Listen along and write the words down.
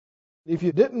If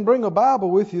you didn't bring a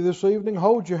Bible with you this evening,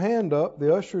 hold your hand up.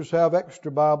 The ushers have extra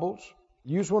Bibles.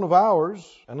 Use one of ours.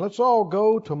 And let's all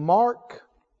go to Mark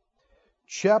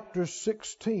chapter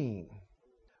 16.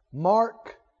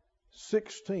 Mark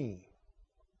 16.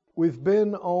 We've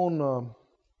been on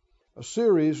a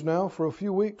series now for a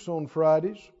few weeks on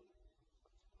Fridays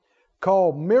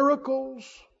called Miracles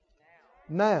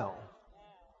Now.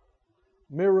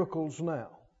 Miracles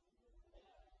Now.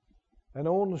 And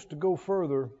I want us to go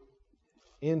further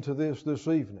into this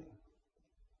evening.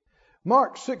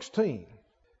 Mark 16.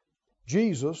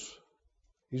 Jesus,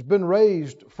 he's been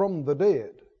raised from the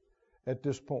dead at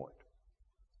this point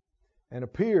and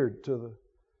appeared to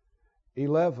the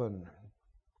 11.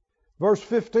 Verse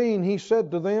 15, he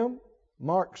said to them,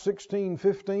 Mark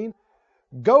 16:15,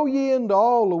 "Go ye into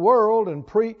all the world and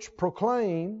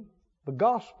proclaim the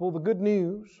gospel, the good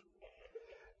news,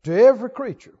 to every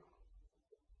creature.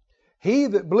 He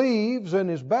that believes and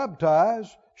is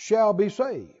baptized shall be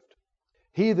saved.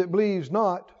 He that believes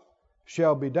not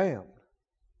shall be damned."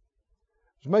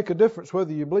 Does it make a difference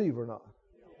whether you believe or not?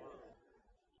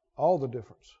 All the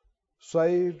difference.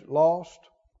 Saved, lost,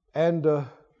 and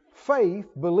faith,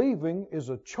 believing, is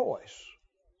a choice.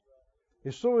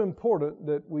 It's so important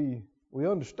that we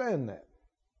understand that.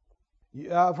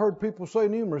 I've heard people say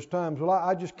numerous times, well,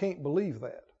 I just can't believe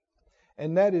that.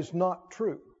 And that is not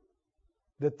true,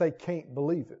 that they can't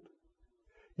believe it.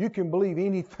 You can believe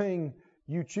anything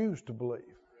you choose to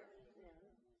believe.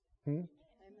 You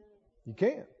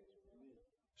can.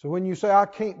 So when you say, I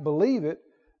can't believe it,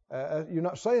 you're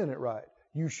not saying it right.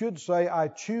 You should say, I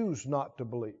choose not to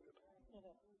believe it.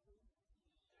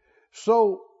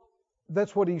 So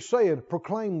that's what he's saying,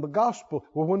 proclaim the gospel.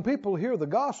 Well, when people hear the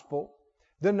gospel,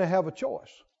 then they have a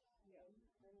choice.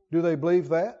 Do they believe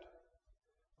that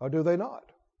or do they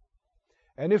not?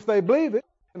 And if they believe it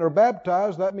and are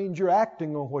baptized, that means you're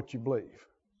acting on what you believe.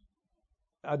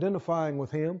 Identifying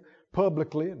with Him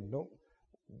publicly, and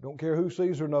don't care who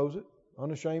sees or knows it,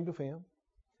 unashamed of Him.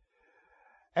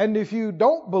 And if you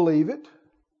don't believe it,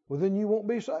 well, then you won't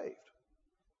be saved.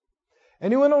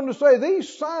 And he went on to say,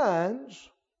 these signs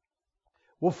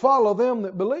will follow them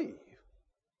that believe.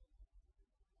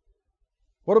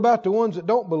 What about the ones that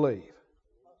don't believe?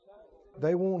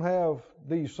 They won't have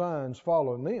these signs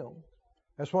following them.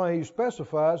 That's why he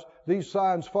specifies these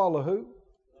signs follow who?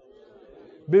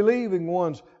 Believing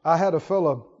ones. I had a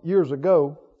fellow years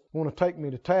ago want to take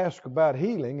me to task about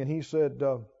healing, and he said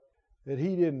that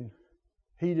he didn't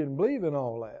believe in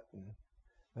all that.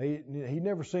 He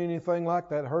never seen anything like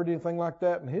that, heard anything like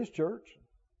that in his church.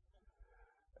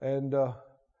 And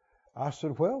I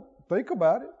said, well, think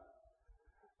about it.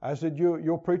 I said,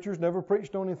 your preachers never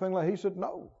preached on anything like that. He said,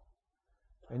 no.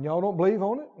 And y'all don't believe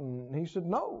on it? And he said,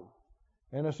 no.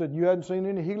 And I said, you hadn't seen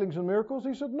any healings and miracles?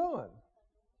 He said, none.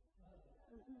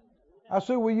 I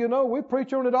said, well, we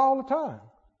preach on it all the time.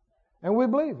 And we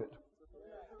believe it.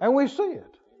 And we see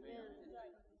it.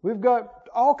 We've got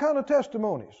all kind of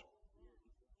testimonies.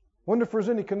 Wonder if there's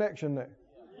any connection there.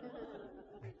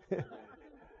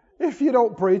 If you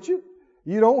don't preach it,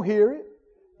 you don't hear it,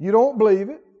 you don't believe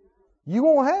it, you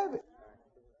won't have it.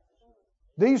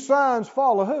 These signs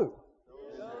follow who?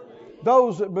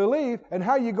 Those that believe. And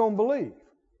how you going to believe?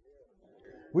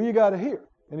 Well, you got to hear.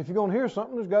 And if you're going to hear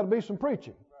something, there's got to be some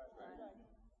preaching.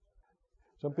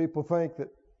 Some people think that,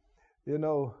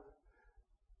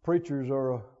 preachers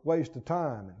are a waste of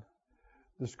time and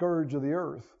the scourge of the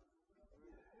earth.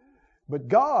 But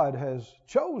God has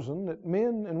chosen that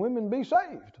men and women be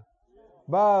saved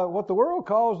by what the world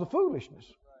calls the foolishness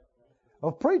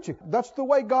of preaching. That's the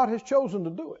way God has chosen to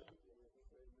do it.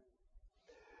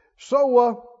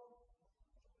 So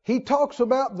he talks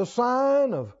about the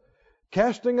sign of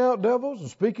casting out devils and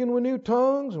speaking with new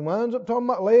tongues, and winds up talking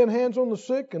about laying hands on the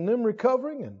sick and them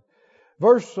recovering. And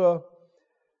verse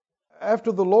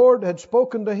after the Lord had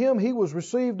spoken to him, he was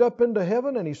received up into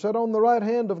heaven, and he sat on the right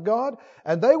hand of God.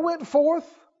 And they went forth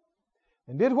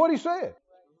and did what he said.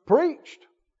 Preached,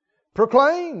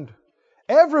 proclaimed,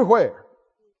 everywhere.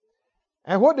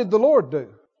 And what did the Lord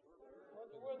do?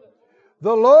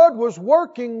 The Lord was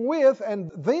working with,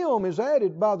 and them is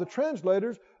added by the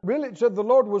translators. Really it said the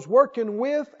Lord was working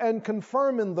with and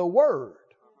confirming the Word.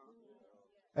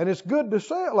 And it's good to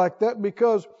say it like that,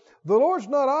 because the Lord's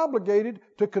not obligated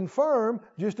to confirm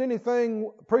just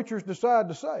anything preachers decide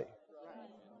to say,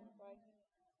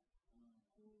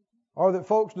 or that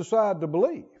folks decide to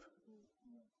believe.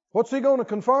 What's He going to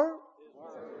confirm?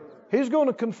 He's going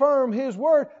to confirm His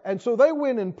Word. And so they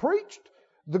went and preached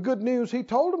the good news He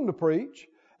told them to preach,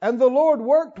 and the Lord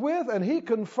worked with, and He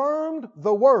confirmed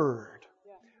the Word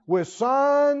with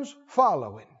signs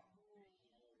following.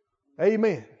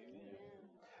 Amen.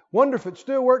 Wonder if it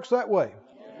still works that way.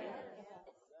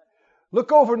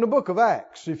 Look over in the book of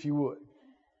Acts, if you would.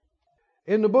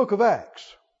 In the book of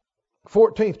Acts,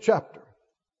 14th chapter,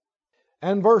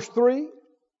 and verse 3,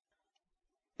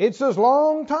 it says,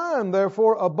 long time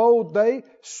therefore abode they,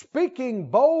 speaking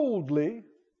boldly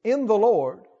in the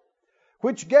Lord,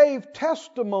 which gave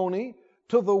testimony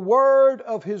to the word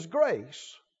of His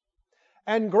grace,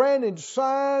 and granted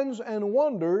signs and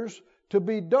wonders to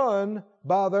be done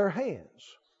by their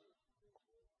hands.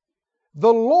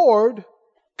 The Lord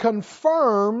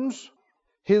confirms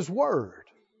His word.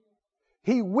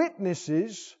 He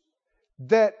witnesses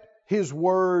that His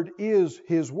word is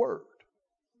His word.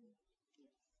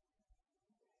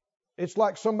 It's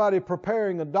like somebody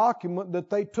preparing a document that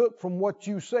they took from what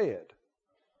you said.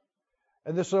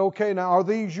 And they say, okay, now are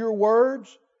these your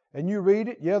words? And you read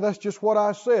it. Yeah, that's just what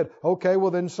I said. Okay,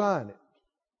 well then sign it.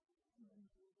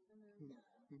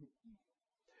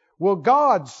 Well,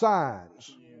 God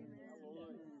signs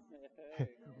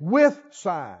with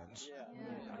signs.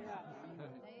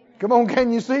 Come on,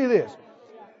 can you see this?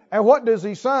 And what does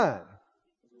He sign?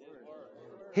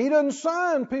 He doesn't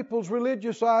sign people's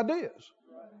religious ideas.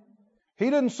 He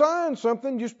didn't sign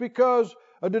something just because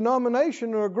a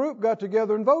denomination or a group got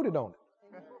together and voted on it.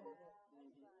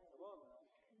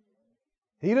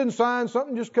 He didn't sign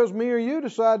something just because me or you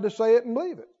decide to say it and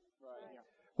believe it.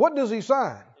 What does He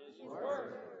sign?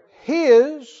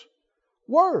 His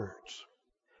words.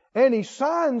 And He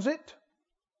signs it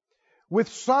with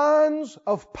signs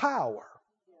of power.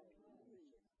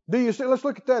 Do you see? Let's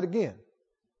look at that again.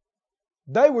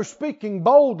 They were speaking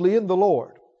boldly in the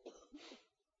Lord.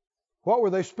 What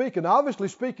were they speaking? Obviously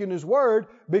speaking His word,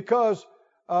 because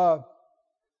the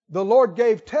Lord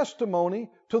gave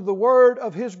testimony to the word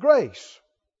of His grace.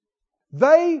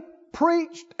 They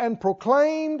preached and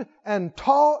proclaimed and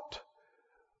taught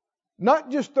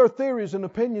not just their theories and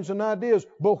opinions and ideas,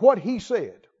 but what He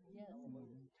said.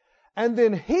 And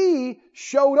then He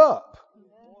showed up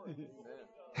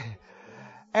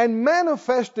and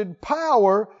manifested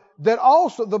power that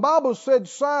also, the Bible said,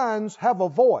 signs have a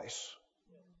voice.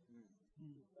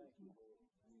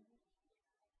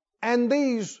 And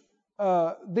these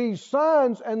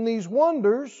signs and these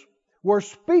wonders were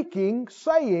speaking,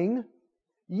 saying,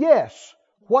 yes,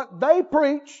 what they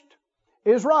preached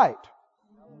is right.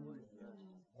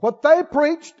 What they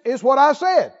preached is what I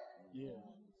said.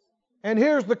 And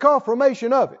here's the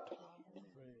confirmation of it.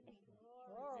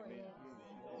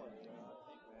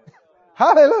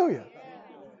 Hallelujah.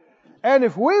 And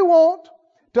if we want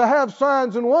to have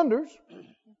signs and wonders,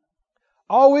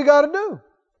 all we got to do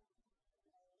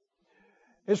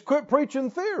is quit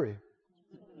preaching theory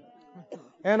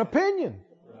and opinion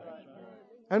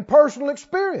and personal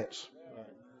experience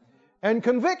and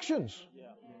convictions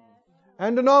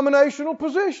and denominational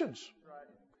positions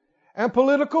and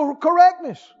political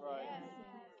correctness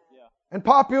and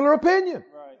popular opinion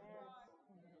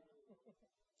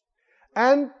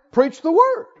and preach the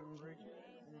Word.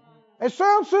 It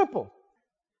sounds simple.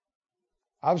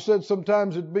 I've said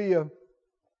sometimes it'd be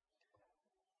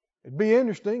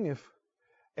interesting if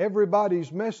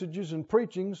everybody's messages and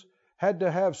preachings had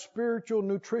to have spiritual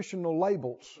nutritional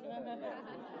labels.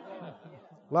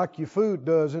 Like your food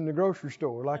does in the grocery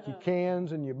store, like your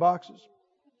cans and your boxes.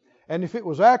 And if it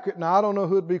was accurate, now I don't know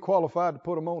who'd be qualified to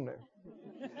put them on there.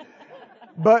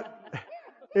 But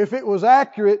if it was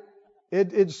accurate,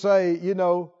 it'd say,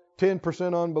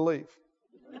 10% unbelief.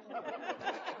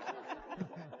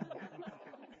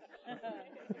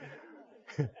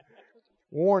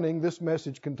 Warning, this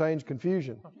message contains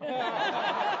confusion.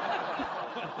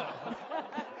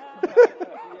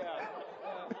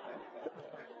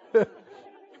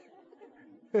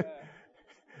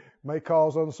 May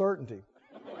cause uncertainty.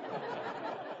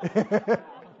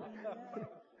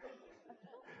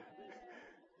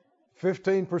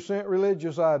 15%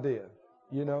 religious idea,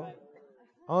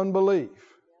 unbelief,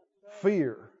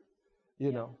 fear,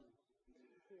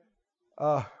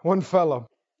 One fellow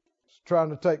was trying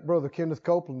to take Brother Kenneth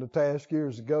Copeland to task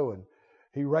years ago, and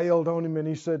he railed on him and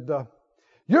he said,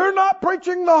 "You're not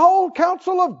preaching the whole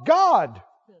counsel of God."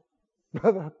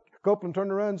 Brother Copeland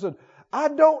turned around and said, "I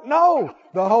don't know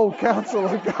the whole counsel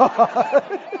of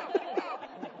God."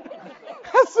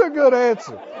 That's a good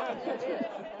answer.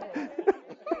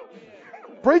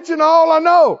 Preaching all I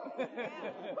know.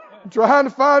 Trying to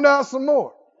find out some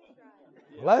more.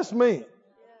 Well, that's me.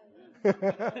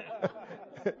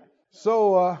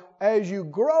 So as you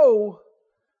grow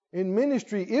in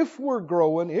ministry, if we're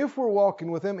growing, if we're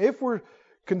walking with Him, if we're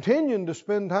continuing to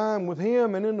spend time with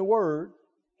Him and in the Word,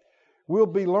 we'll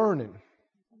be learning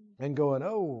and going,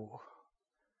 "Oh,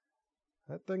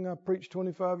 That thing I preached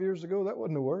 25 years ago, that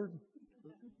wasn't a word.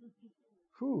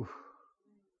 Whew.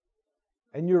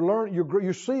 And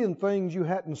you're seeing things you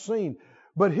hadn't seen.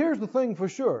 But here's the thing for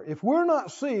sure. If we're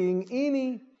not seeing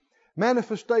any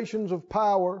manifestations of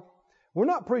power, we're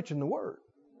not preaching the Word.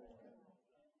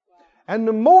 And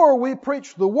the more we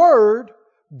preach the Word,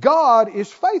 God is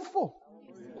faithful.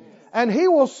 And He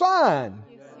will sign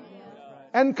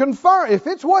and confirm. If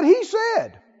it's what He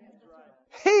said,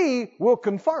 He will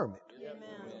confirm it.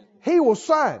 He will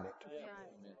sign it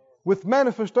with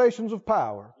manifestations of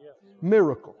power,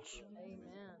 miracles,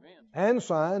 and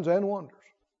signs and wonders.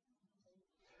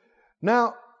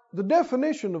 Now, the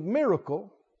definition of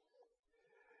miracle,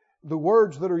 the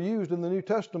words that are used in the New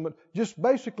Testament, just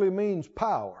basically means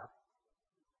power.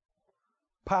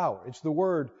 Power. It's the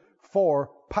word for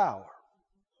power.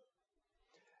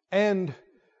 And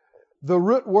the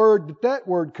root word that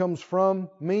word comes from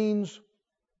means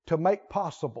to make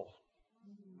possible.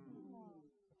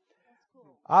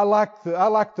 I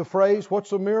like the phrase,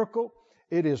 what's a miracle?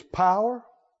 It is power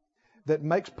that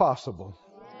makes possible.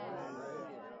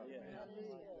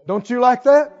 Don't you like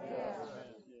that?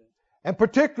 And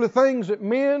particularly things that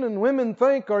men and women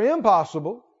think are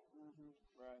impossible,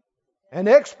 and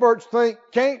experts think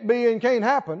can't be and can't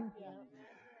happen.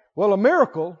 Well, a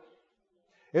miracle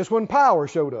is when power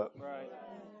showed up.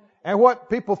 And what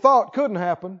people thought couldn't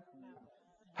happen,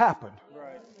 happened.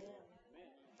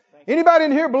 Anybody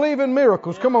in here believe in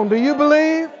miracles? Come on, do you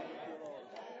believe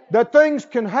that things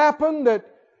can happen that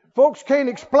folks can't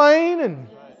explain and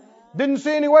didn't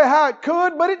see any way how it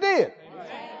could, but it did?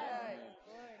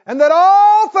 And that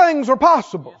all things are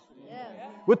possible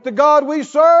with the God we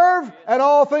serve, and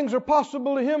all things are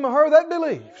possible to him or her that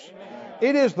believes.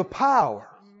 It is the power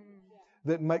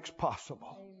that makes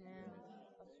possible.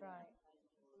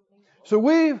 So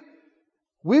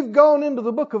we've gone into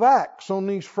the book of Acts on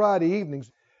these Friday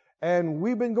evenings, and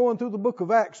we've been going through the book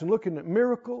of Acts and looking at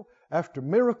miracle after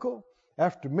miracle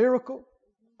after miracle.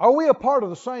 Are we a part of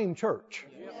the same church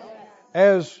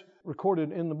as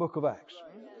recorded in the book of Acts?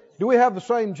 Do we have the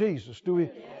same Jesus? Do we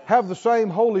have the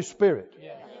same Holy Spirit?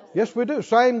 Yes, we do.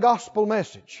 Same gospel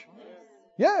message.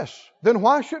 Yes. Then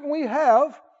why shouldn't we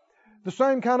have the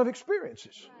same kind of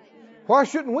experiences? Why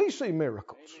shouldn't we see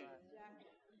miracles?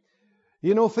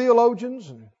 You know, theologians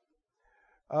and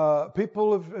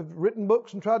people have written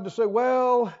books and tried to say,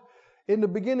 well, in the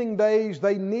beginning days,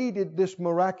 they needed this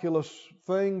miraculous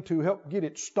thing to help get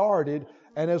it started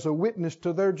and as a witness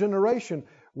to their generation.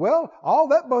 Well, all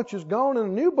that bunch is gone and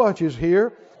a new bunch is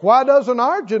here. Why doesn't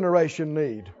our generation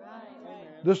need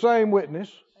the same witness?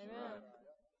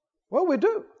 Well, we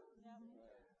do.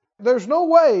 There's no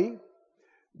way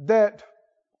that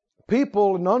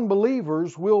people and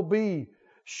unbelievers will be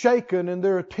shaken and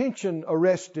their attention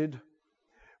arrested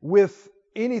with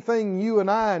anything you and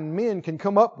I and men can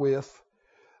come up with,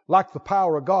 like the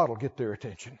power of God will get their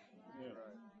attention.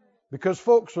 Because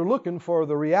folks are looking for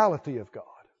the reality of God.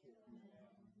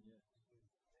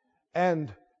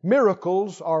 And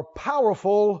miracles are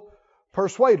powerful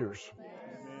persuaders.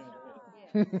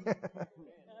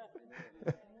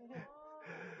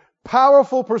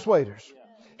 Powerful persuaders.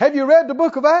 Have you read the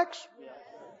book of Acts?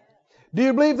 Do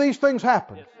you believe these things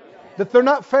happen? That they're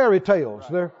not fairy tales.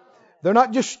 They're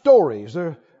not just stories.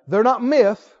 They're not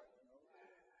myth.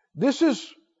 This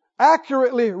is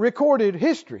accurately recorded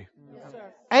history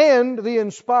and the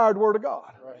inspired Word of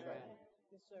God.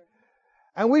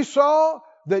 And we saw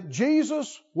that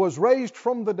Jesus was raised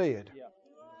from the dead,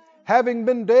 having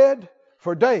been dead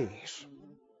for days.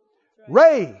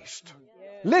 Raised,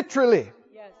 literally,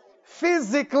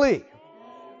 physically.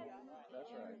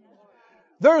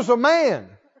 There's a man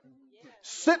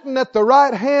sitting at the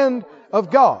right hand of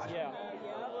God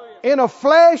in a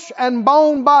flesh and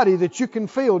bone body that you can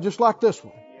feel just like this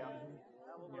one.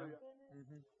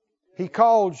 He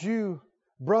calls you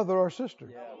brother or sister.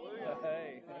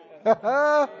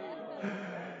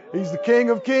 He's the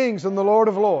King of Kings and the Lord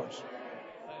of Lords.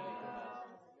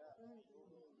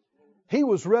 He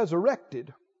was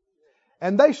resurrected,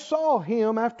 and they saw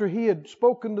him after he had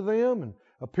spoken to them and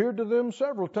appeared to them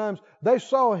several times. They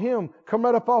saw him come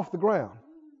right up off the ground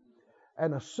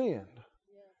and ascend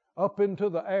up into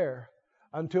the air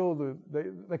until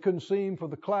they couldn't see him for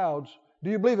the clouds. Do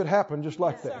you believe it happened just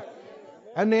like that?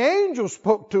 And the angel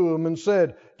spoke to him and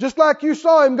said, just like you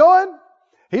saw him going,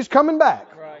 he's coming back.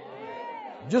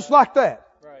 Just like that.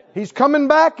 He's coming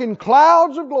back in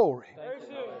clouds of glory.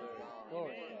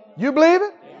 You believe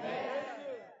it?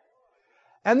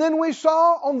 And then we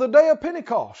saw on the day of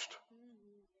Pentecost,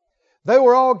 they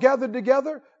were all gathered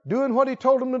together doing what he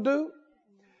told them to do.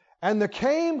 And there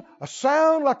came a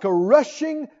sound like a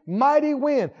rushing mighty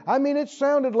wind. I mean, it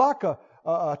sounded like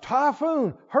a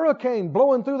typhoon, hurricane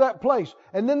blowing through that place.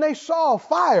 And then they saw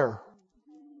fire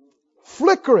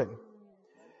flickering.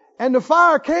 And the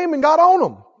fire came and got on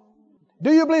them.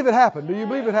 Do you believe it happened? Do you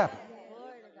believe it happened?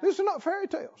 These are not fairy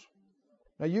tales.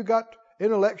 Now you got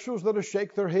intellectuals that'll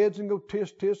shake their heads and go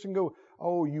tisk, tisk, and go,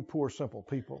 oh, you poor simple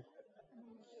people.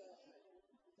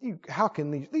 How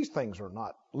can these things are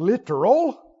not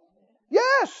literal?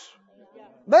 Yes,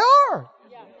 they are.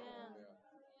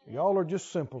 Y'all are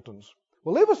just simpletons.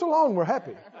 Well, leave us alone. We're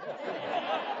happy.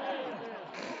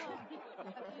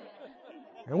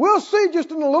 And we'll see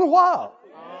just in a little while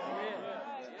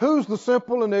who's the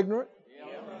simple and ignorant.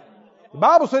 The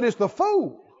Bible said it's the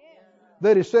fool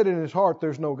that has said in his heart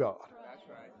there's no God.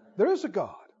 There is a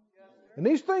God. And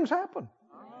these things happen.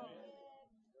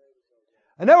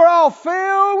 And they were all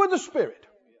filled with the Spirit.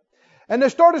 And they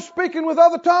started speaking with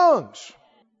other tongues.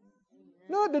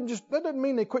 No, that doesn't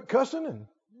mean they quit cussing and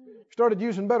started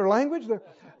using better language.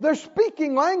 They're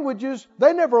speaking languages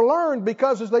they never learned,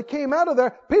 because as they came out of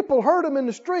there, people heard them in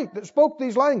the street that spoke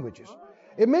these languages.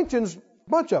 It mentions a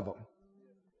bunch of them.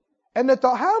 And they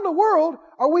thought, how in the world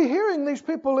are we hearing these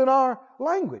people in our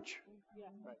language?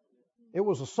 It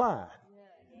was a sign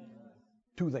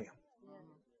to them.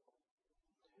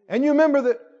 And you remember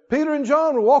that Peter and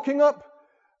John were walking up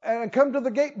and come to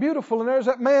the gate beautiful, and there's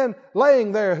that man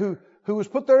laying there who was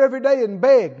put there every day and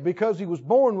begged because he was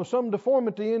born with some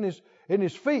deformity in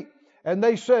his feet. And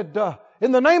they said,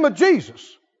 in the name of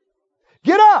Jesus,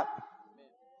 get up.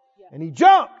 And he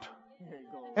jumped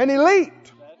and he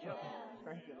leaped.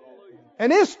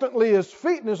 And instantly his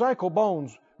feet and his ankle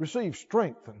bones received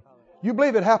strength. And you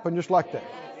believe it happened just like that?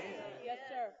 Yes,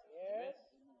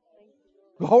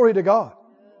 sir. Glory to God.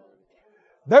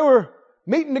 They were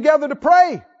meeting together to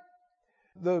pray.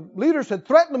 The leaders had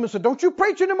threatened them and said, don't you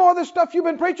preach any more of this stuff you've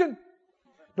been preaching?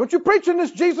 Don't you preach in this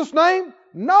Jesus name?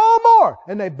 No more.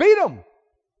 And they beat them.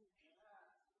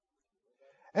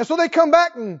 And so they come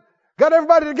back and got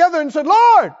everybody together and said,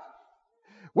 Lord,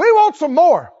 we want some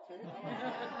more.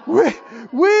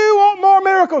 We want more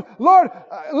miracles. Lord,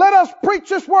 let us preach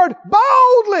this word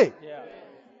boldly.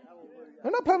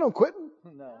 They're not planning on quitting.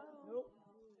 No.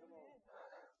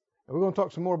 We're going to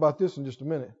talk some more about this in just a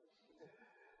minute.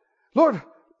 Lord,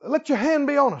 let your hand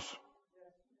be on us.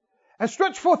 And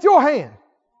stretch forth your hand,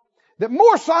 that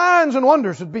more signs and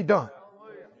wonders would be done.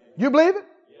 You believe it?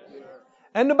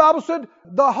 And the Bible said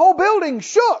the whole building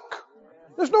shook.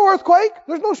 There's no earthquake.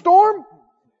 There's no storm.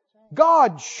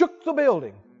 God shook the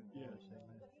building.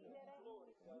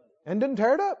 And didn't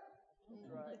tear it up.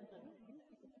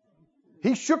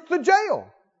 He shook the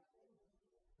jail.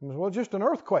 It was, well, just an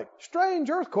earthquake. Strange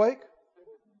earthquake.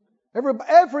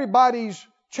 Everybody's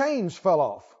chains fell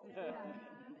off.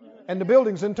 And the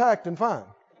building's intact and fine.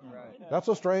 That's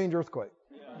a strange earthquake.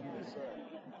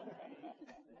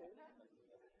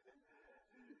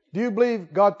 Do you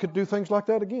believe God could do things like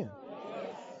that again?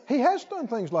 He has done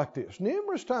things like this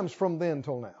numerous times from then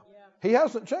till now. He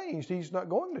hasn't changed. He's not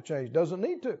going to change. Doesn't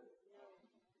need to.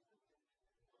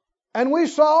 And we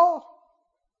saw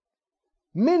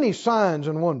many signs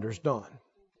and wonders done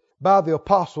by the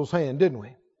apostles' hand, didn't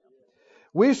we?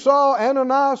 We saw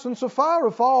Ananias and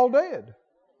Sapphira fall dead.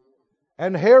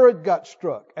 And Herod got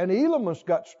struck. And Elymas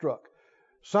got struck.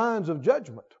 Signs of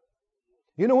judgment.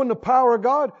 You know, when the power of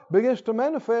God begins to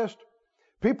manifest,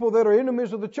 people that are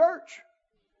enemies of the church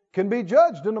can be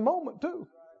judged in a moment too.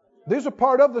 These are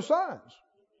part of the signs.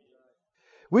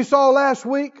 We saw last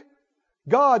week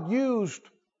God used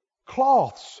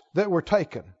cloths that were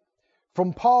taken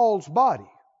from Paul's body.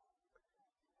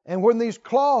 And when these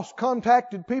cloths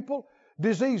contacted people,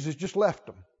 diseases just left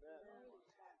them.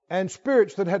 And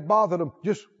spirits that had bothered them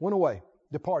just went away,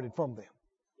 departed from them.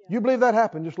 You believe that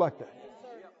happened just like that?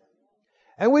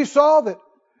 And we saw that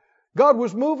God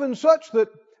was moving such that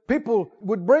people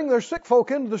would bring their sick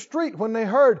folk into the street when they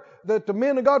heard that the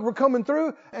men of God were coming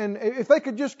through. And if they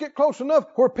could just get close enough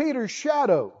where Peter's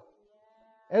shadow,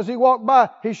 as he walked by,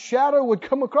 his shadow would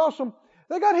come across them,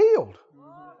 they got healed.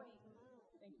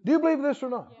 Do you believe this or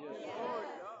not?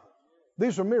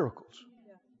 These are miracles.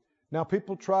 Now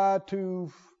people try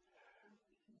to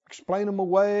explain them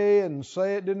away and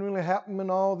say it didn't really happen and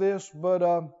all this.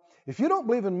 But if you don't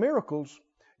believe in miracles,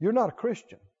 you're not a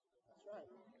Christian.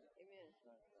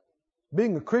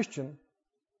 Being a Christian,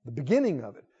 the beginning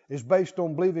of it, is based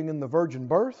on believing in the virgin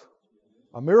birth,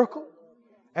 a miracle,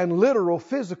 and literal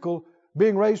physical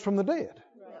being raised from the dead.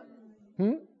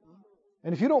 And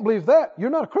if you don't believe that, you're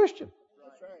not a Christian.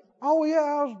 Oh yeah,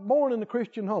 I was born in a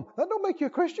Christian home. That don't make you a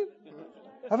Christian.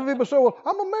 I think people say, well,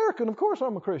 I'm American. Of course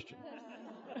I'm a Christian.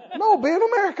 No, being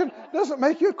American doesn't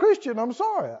make you a Christian. I'm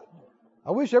sorry.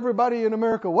 I wish everybody in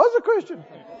America was a Christian.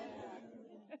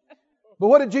 But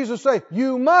what did Jesus say?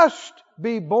 You must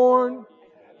be born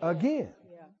again.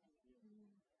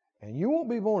 And you won't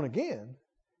be born again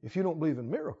if you don't believe in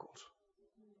miracles.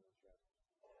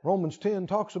 Romans 10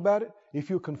 talks about it. If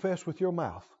you confess with your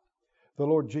mouth the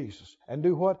Lord Jesus and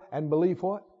do what? And believe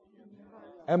what?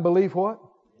 And believe what?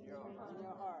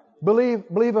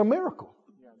 Believe a miracle.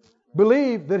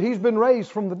 Believe that He's been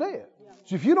raised from the dead.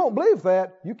 So if you don't believe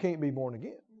that, you can't be born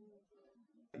again.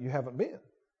 You haven't been.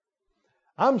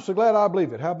 I'm so glad I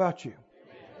believe it. How about you?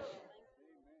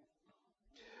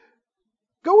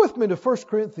 Go with me to 1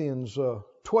 Corinthians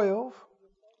 12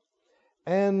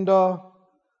 and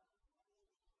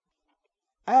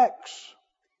Acts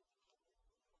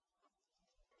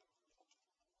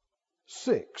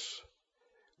 6.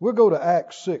 We'll go to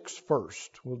Acts 6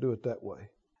 first. We'll do it that way.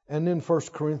 And then 1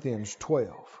 Corinthians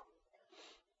 12.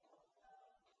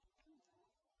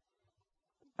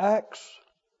 Acts,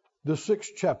 the 6th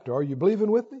chapter. Are you believing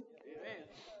with me?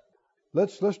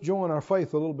 Let's join our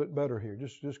faith a little bit better here.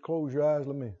 Just close your eyes.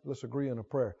 Let's agree in a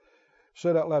prayer. Say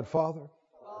it out loud. Father,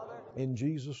 in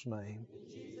Jesus' name,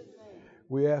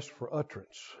 we ask for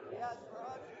utterance.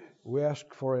 We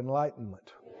ask for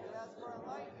enlightenment.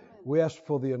 We ask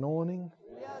for the anointing,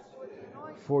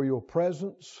 for your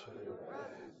presence,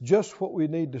 just what we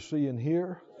need to see and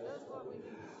hear,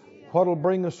 what will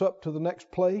bring us up to the next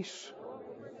place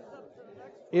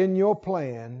in your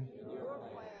plan.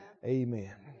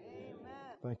 Amen.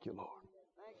 Thank you, Lord.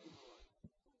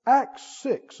 Acts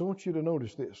 6, I want you to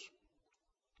notice this.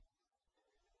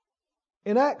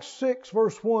 In Acts 6,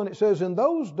 verse 1, it says, in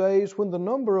those days when the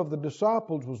number of the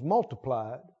disciples was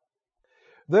multiplied,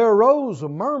 there arose a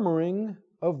murmuring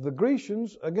of the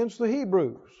Grecians against the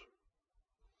Hebrews.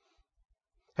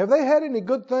 Have they had any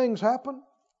good things happen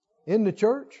in the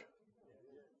church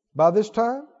by this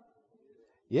time?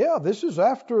 Yeah, this is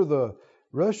after the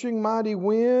rushing mighty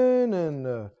wind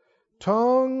and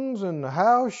tongues and the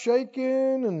house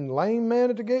shaking and lame man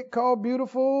at the gate called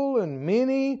beautiful and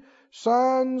many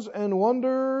signs and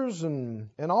wonders and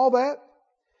all that.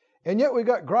 And yet we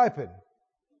got griping.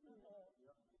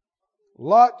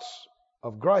 Lots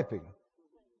of griping.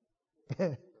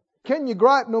 Can you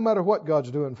gripe no matter what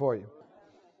God's doing for you?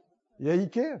 Yeah, you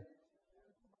can.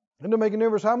 And to make a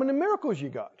difference how many miracles you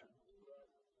got.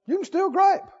 You can still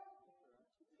gripe.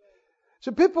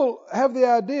 So people have the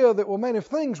idea that, well, man, if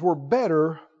things were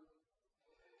better,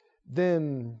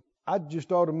 then I'd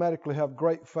just automatically have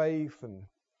great faith and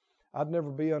I'd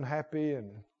never be unhappy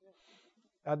and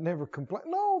I'd never complain.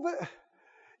 No,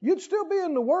 you'd still be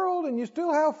in the world and you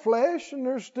still have flesh and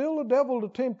there's still a devil to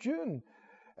tempt you.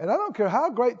 And I don't care how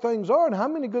great things are and how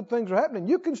many good things are happening.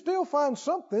 You can still find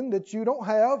something that you don't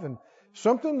have and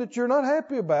something that you're not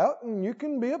happy about and you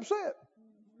can be upset.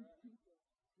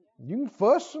 You can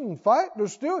fuss and fight.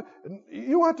 You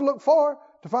don't have to look far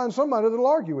to find somebody that'll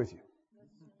argue with you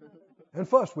and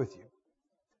fuss with you.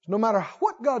 So no matter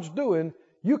what God's doing,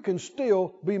 you can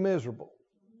still be miserable.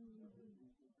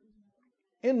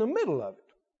 In the middle of it.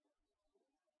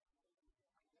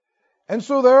 And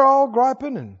so they're all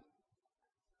griping and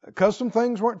because some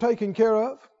things weren't taken care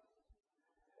of.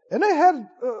 And they had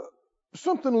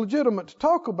something legitimate to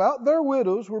talk about. Their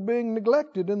widows were being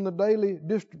neglected in the daily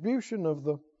distribution of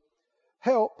the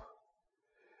help.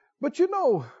 But you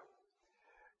know,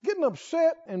 getting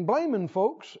upset and blaming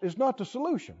folks is not the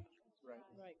solution.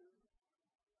 Right.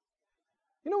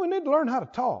 You know, we need to learn how to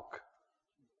talk.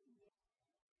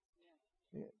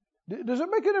 Does it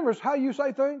make a difference how you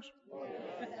say things?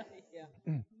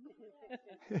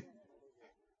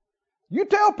 You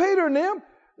tell Peter and them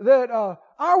that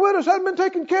our widows hadn't been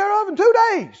taken care of in 2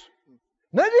 days.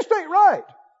 That just ain't right.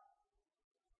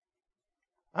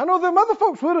 I know them other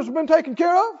folks' widows have been taken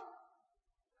care of.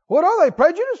 What are they,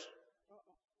 prejudiced?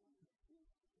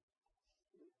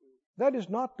 That is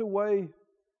not the way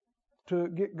to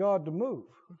get God to move.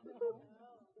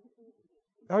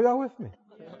 Are y'all with me?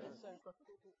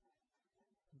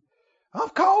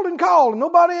 I've called and called and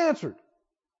nobody answered.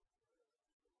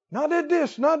 And I did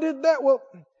this and I did that. Well,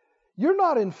 you're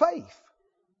not in faith.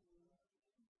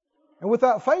 And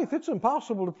without faith, it's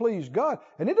impossible to please God.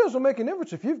 And it doesn't make any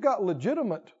difference if you've got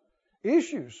legitimate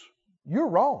issues. You're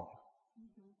wrong.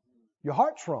 Your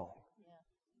heart's wrong.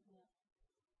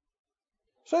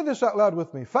 Say this out loud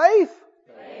with me. Faith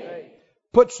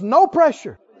puts no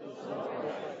pressure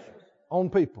on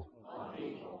people.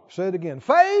 Say it again.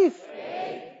 Faith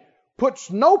puts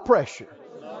no pressure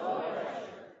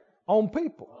on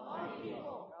people.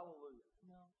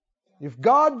 If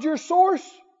God's your source,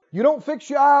 you don't fix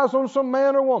your eyes on some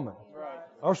man or woman.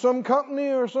 or some company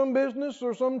or some business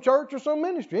or some church or some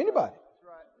ministry. Anybody.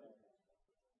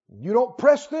 You don't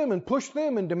press them and push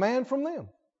them and demand from them.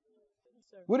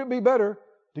 Would it be better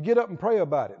to get up and pray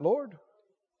about it? Lord,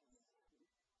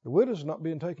 the widow's not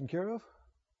being taken care of.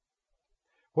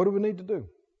 What do we need to do?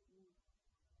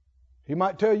 He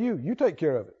might tell you, you take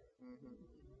care of it.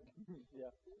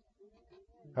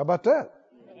 How about that?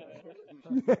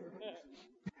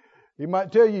 He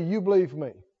might tell you, you believe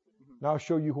me. And I'll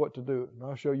show you what to do. And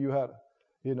I'll show you how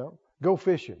to, go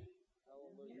fishing.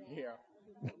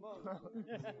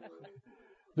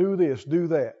 Do this, do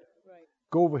that.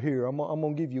 Go over here. I'm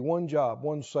going to give you one job,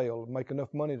 one sale, and make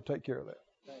enough money to take care of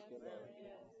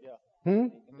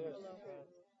that.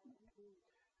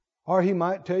 Or he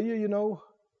might tell you,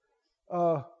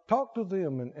 talk to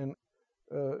them and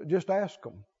just ask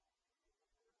them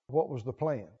what was the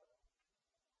plan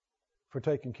for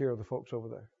taking care of the folks over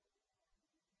there.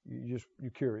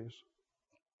 You're curious.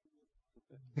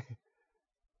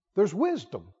 There's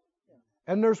wisdom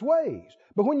and there's ways.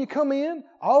 But when you come in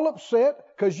all upset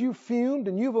because you've fumed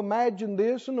and you've imagined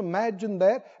this and imagined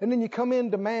that, and then you come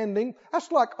in demanding,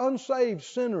 that's like unsaved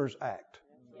sinners act.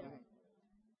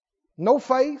 No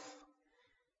faith.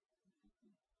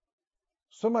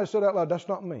 Somebody said out loud, that's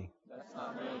not me. That's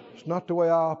not me. It's not the way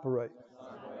I operate.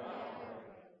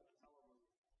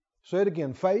 Say it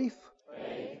again. Faith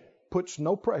puts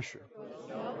no pressure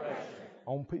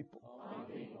on people.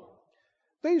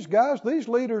 These guys, these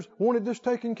leaders wanted this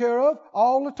taken care of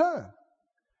all the time.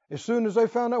 As soon as they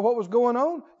found out what was going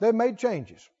on, they made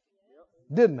changes.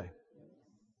 Didn't they?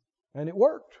 And it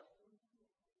worked.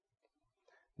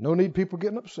 No need people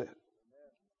getting upset.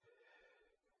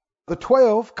 The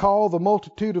 12 called the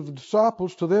multitude of the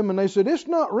disciples to them and they said, it's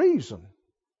not reason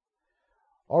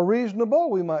or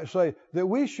reasonable, we might say, that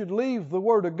we should leave the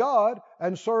Word of God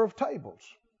and serve tables.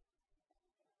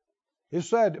 It's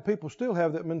sad that people still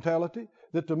have that mentality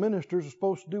that the ministers are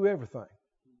supposed to do everything.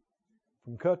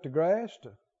 From cut the grass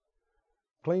to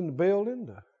clean the building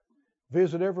to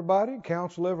visit everybody,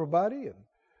 counsel everybody.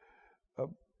 And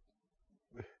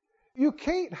you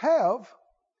can't have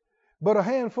but a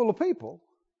handful of people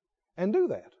and do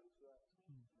that.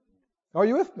 Are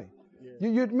you with me? Yeah.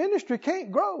 Your ministry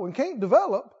can't grow and can't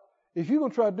develop if you're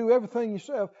going to try to do everything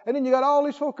yourself. And then you got all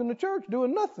these folk in the church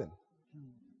doing nothing.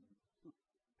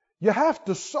 You have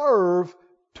to serve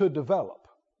to develop.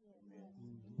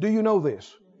 Do you know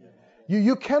this?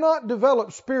 You cannot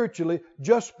develop spiritually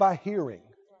just by hearing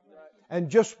and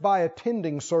just by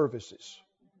attending services.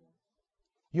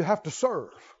 You have to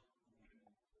serve.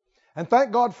 And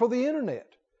thank God for the internet.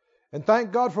 And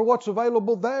thank God for what's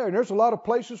available there. And there's a lot of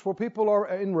places where people are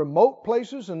in remote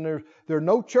places and there are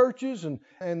no churches and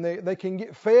they can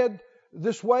get fed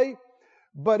this way.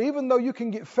 But even though you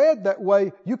can get fed that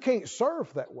way, you can't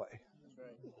serve that way.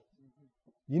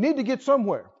 You need to get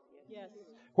somewhere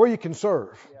where you can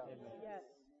serve.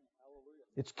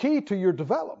 It's key to your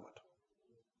development.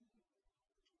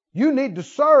 You need to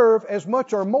serve as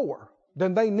much or more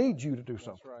than they need you to do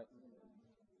something.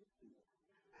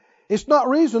 It's not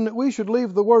reason that we should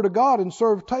leave the Word of God and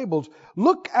serve tables.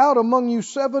 Look out among you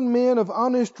 7 men of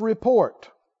honest report.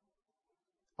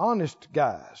 Honest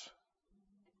guys.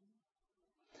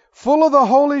 Full of the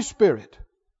Holy Spirit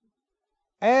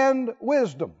and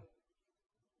wisdom.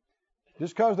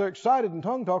 Just because they're excited and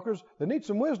tongue talkers, they need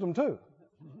some wisdom too.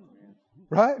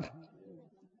 Right?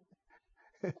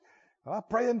 I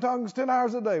pray in tongues 10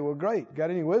 hours a day. Well, great.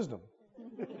 Got any wisdom?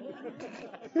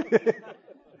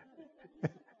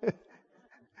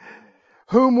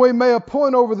 Whom we may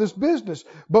appoint over this business.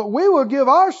 But we will give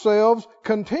ourselves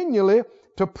continually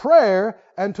to prayer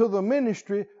and to the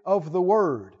ministry of the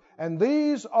Word. And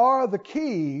these are the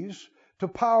keys to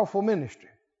powerful ministry.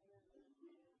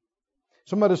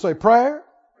 Somebody say prayer,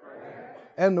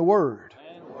 and the Word.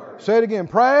 Say it again.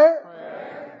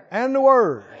 Prayer, and the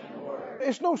Word.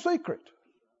 It's no secret.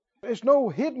 It's no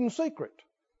hidden secret.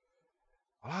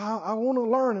 I want to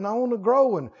learn and I want to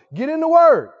grow and get in the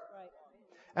Word.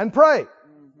 And pray.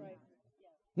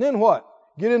 And then what?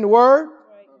 Get in the Word.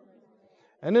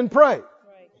 And then pray. And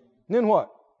then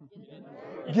what?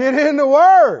 Get in the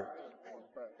Word.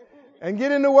 And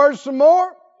get in the Word some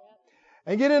more.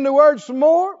 And get in the Word some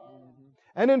more.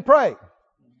 And then pray.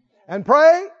 And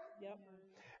pray.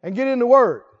 And get in the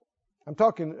Word. I'm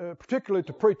talking particularly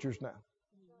to preachers now.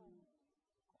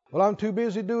 Well, I'm too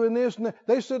busy doing this and that.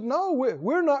 They said, no,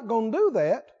 we're not going to do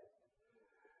that.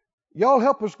 Y'all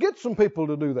help us get some people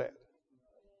to do that.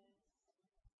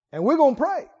 And we're going to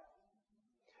pray.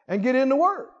 And get in the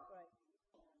Word.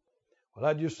 Well,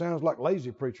 that just sounds like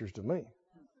lazy preachers to me.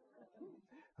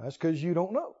 That's because you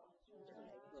don't know.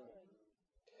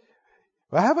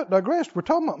 I haven't digressed. We're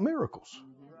talking about miracles.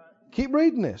 Keep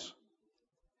reading this.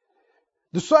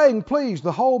 The saying pleased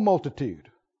the whole multitude.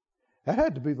 That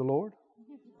had to be the Lord.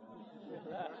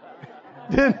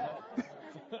 Didn't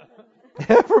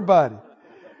everybody.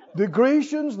 The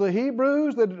Grecians, the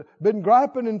Hebrews that had been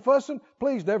griping and fussing,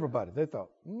 pleased everybody. They thought,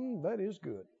 that is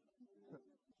good.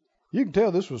 You can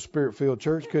tell this was a Spirit-filled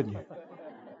church, couldn't you?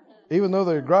 Even though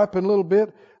they were griping a little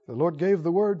bit, the Lord gave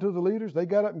the word to the leaders. They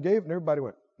got up and gave it, and everybody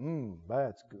went,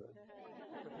 that's good.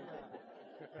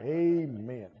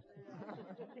 Amen.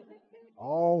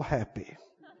 All happy.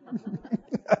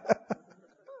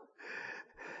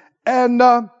 And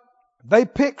they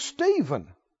picked Stephen,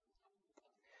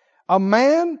 a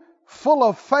man full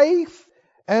of faith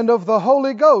and of the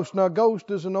Holy Ghost. Now,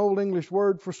 ghost is an old English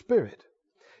word for spirit.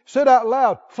 Say it out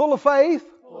loud. Full of faith.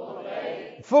 Full of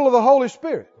faith. Full of the Holy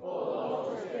Spirit. Full of the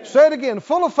Holy Spirit. Say it again.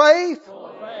 Full of faith. Full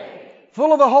of faith.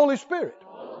 Full of the Holy Spirit.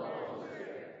 Full of the Holy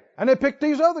Spirit. And they picked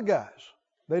these other guys.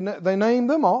 They named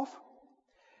them off.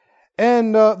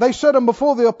 And they set them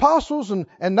before the apostles,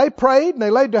 and they prayed, and they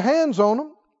laid their hands on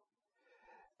them.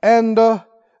 And the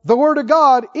Word of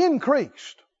God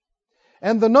increased.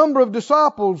 And the number of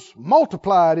disciples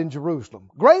multiplied in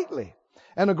Jerusalem greatly.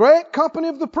 And a great company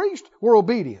of the priests were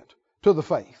obedient to the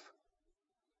faith.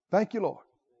 Thank you, Lord.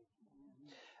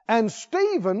 And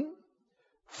Stephen,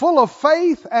 full of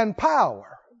faith and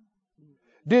power,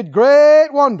 did great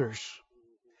wonders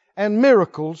and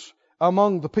miracles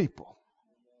among the people.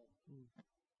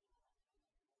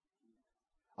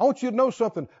 I want you to know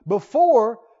something.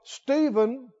 Before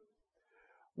Stephen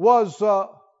was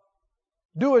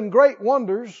doing great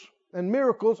wonders and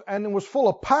miracles and was full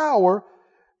of power,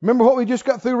 remember what we just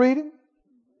got through reading?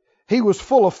 He was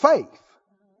full of faith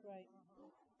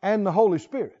and the Holy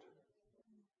Spirit.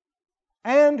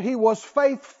 And he was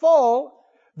faithful.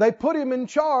 They put him in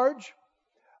charge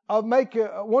of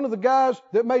one of the guys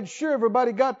that made sure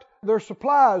everybody got their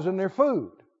supplies and their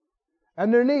food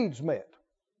and their needs met.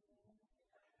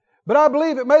 But I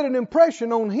believe it made an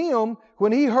impression on him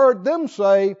when he heard them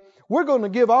say, we're going to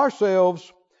give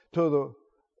ourselves to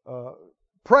the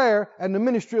prayer and the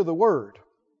ministry of the Word.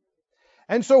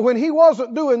 And so when he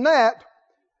wasn't doing that,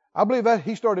 I believe that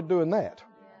he started doing that.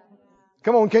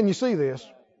 Come on, can you see this?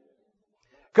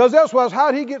 Because that's why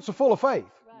how did he get so full of faith?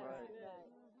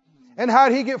 And how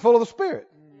did he get full of the Spirit?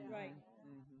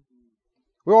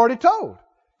 We're already told.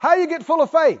 How do you get full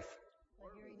of faith?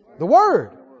 The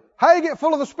Word. How do you get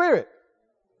full of the Spirit?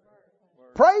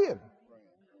 Praying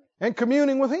and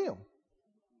communing with Him.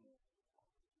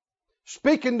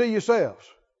 Speaking to yourselves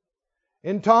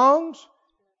in tongues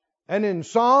and in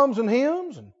psalms and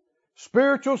hymns and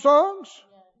spiritual songs.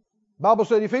 The Bible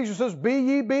said, Ephesians says, be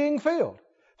ye being filled.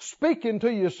 Speaking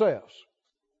to yourselves.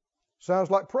 Sounds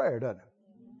like prayer, doesn't it?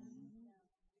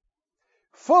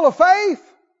 Full of faith,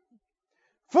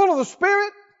 full of the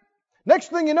Spirit. Next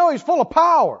thing you know, he's full of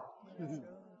power.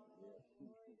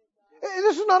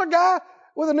 This is not a guy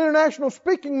with an international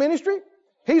speaking ministry.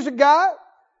 He's a guy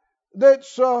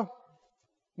that's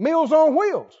Meals on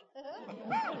Wheels.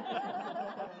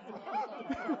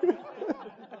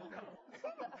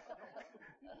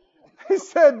 He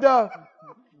said,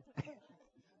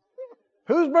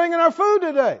 who's bringing our food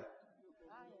today?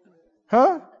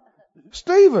 Huh?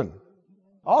 Stephen.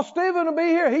 Oh, Stephen will be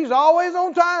here. He's always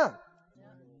on time.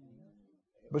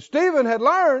 But Stephen had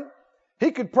learned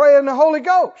he could pray in the Holy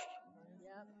Ghost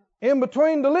in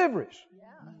between deliveries.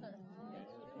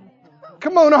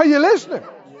 Come on, are you listening?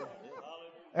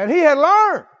 And he had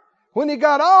learned when he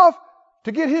got off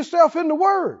to get himself in the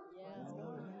Word.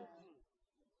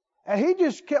 And he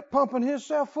just kept pumping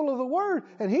himself full of the Word.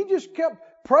 And he just kept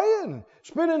praying,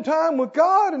 spending time with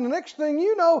God. And the next thing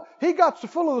you know, he got so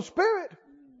full of the Spirit.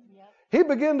 He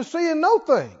began to see and know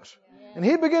things. And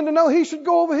he began to know he should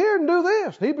go over here and do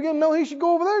this. And he began to know he should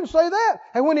go over there and say that.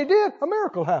 And when he did, a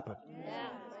miracle happened.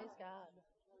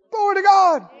 Glory to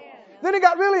God. Then he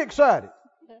got really excited.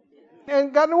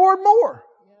 And got in the Word more.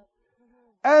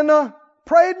 And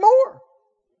prayed more.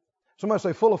 Somebody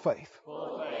say full of faith.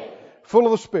 Full of faith. Full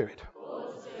of the Spirit.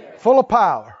 Full of, full of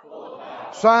power. Full of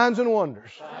power. Signs and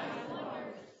wonders.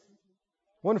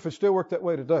 Wonder if it still worked that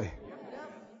way today.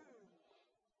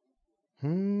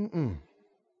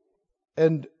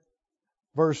 And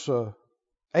verse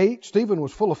 8, Stephen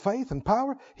was full of faith and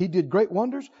power. He did great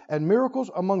wonders and miracles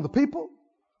among the people.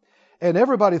 And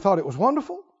everybody thought it was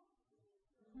wonderful.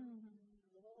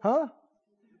 Huh?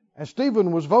 And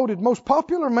Stephen was voted most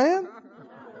popular man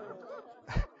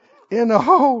in the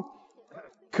whole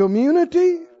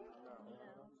community.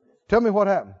 Tell me what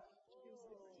happened.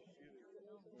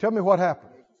 Tell me what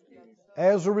happened.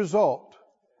 As a result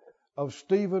of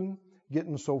Stephen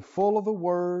getting so full of the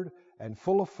Word and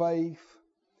full of faith,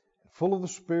 full of the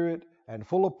Spirit and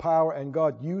full of power, and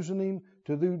God using him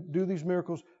to do these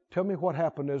miracles. Tell me what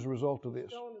happened as a result of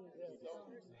this.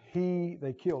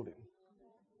 They killed him.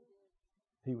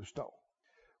 He was stoned.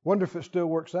 Wonder if it still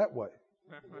works that way.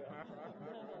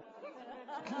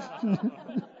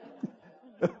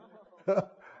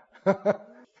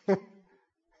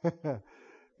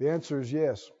 The answer is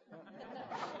yes.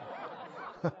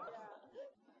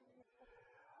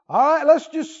 All right,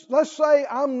 let's say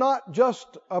I'm not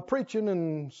just preaching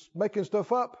and making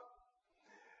stuff up,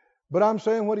 but I'm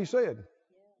saying what he said.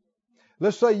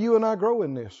 Let's say you and I grow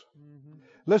in this.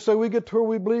 Let's say we get to where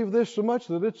we believe this so much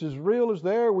that it's as real as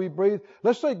the air we breathe.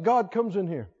 Let's say God comes in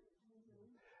here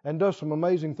and does some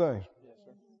amazing things.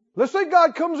 Let's say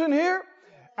God comes in here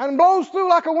and blows through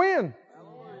like a wind.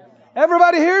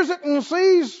 Everybody hears it and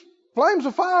sees flames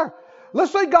of fire.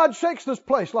 Let's say God shakes this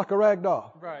place like a rag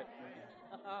doll. Right.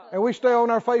 And we stay on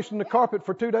our face in the carpet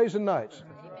for 2 days and nights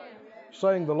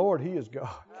saying, the Lord, He is God.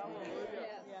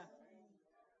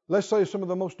 Let's say some of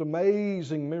the most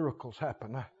amazing miracles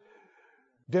happen.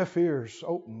 Deaf ears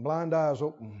open, blind eyes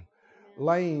open,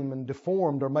 lame and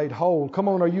deformed are made whole. Come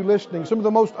on, are you listening? Some of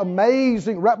the most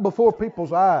amazing right before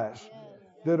people's eyes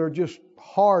that are just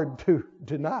hard to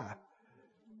deny.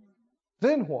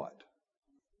 Then what?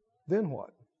 Then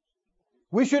what?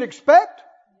 We should expect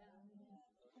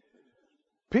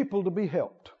people to be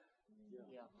helped.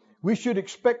 We should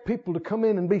expect people to come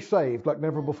in and be saved like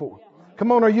never before.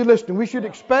 Come on, are you listening? We should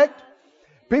expect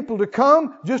people to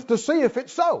come just to see if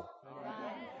it's so.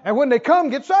 And when they come,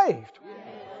 get saved.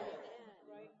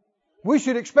 We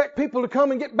should expect people to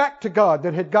come and get back to God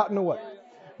that had gotten away.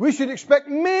 We should expect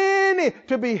many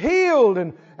to be healed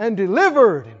and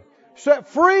delivered and set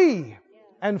free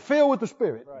and filled with the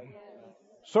Spirit.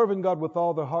 Serving God with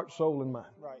all their heart, soul, and mind.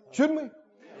 Shouldn't we?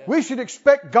 We should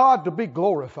expect God to be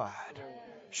glorified.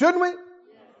 Shouldn't we?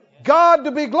 God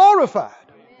to be glorified.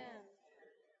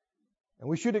 And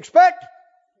we should expect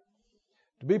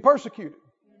to be persecuted.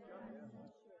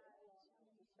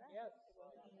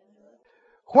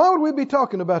 Why would we be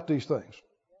talking about these things?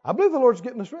 I believe the Lord's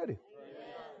getting us ready.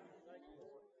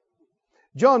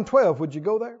 John 12, would you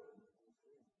go there?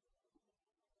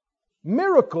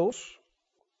 Miracles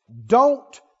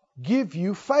don't give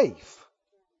you faith.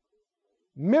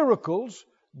 Miracles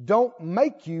don't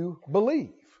make you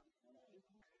believe.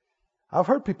 I've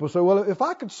heard people say, well, if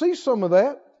I could see some of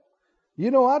that,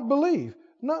 I'd believe.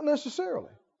 Not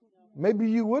necessarily. Maybe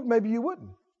you would, maybe you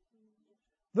wouldn't.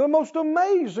 The most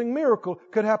amazing miracle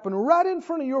could happen right in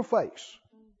front of your face.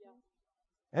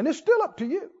 And it's still up to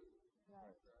you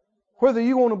whether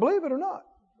you want to believe it or not.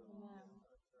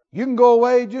 You can go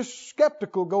away just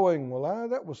skeptical going, well,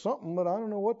 that was something, but I don't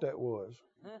know what that was.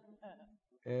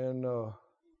 And, I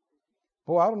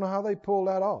don't know how they pulled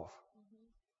that off.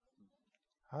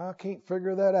 I can't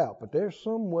figure that out, but there's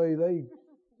some way they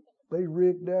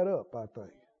rigged that up, I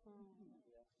think.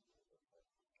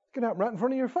 It can happen right in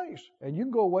front of your face, and you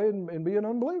can go away and be an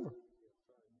unbeliever.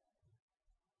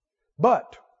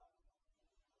 But,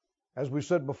 as we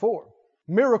said before,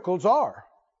 miracles are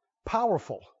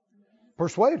powerful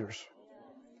persuaders.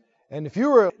 And if you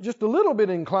were just a little bit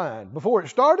inclined before it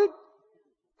started,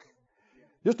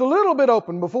 just a little bit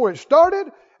open before it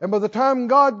started, and by the time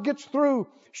God gets through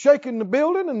shaking the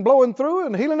building and blowing through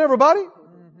and healing everybody,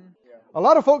 a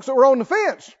lot of folks that were on the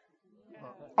fence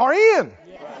are in.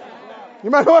 You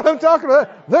might know what I'm talking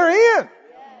about. They're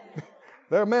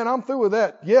in. Man, I'm through with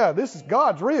that. Yeah, this is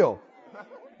God's real.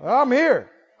 I'm here.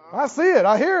 I see it.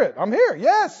 I hear it. I'm here.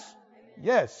 Yes.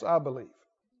 Yes, I believe.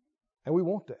 And we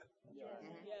want that.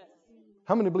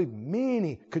 How many believe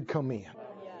many could come in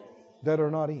that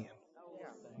are not in?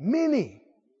 Many.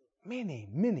 Many,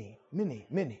 many, many,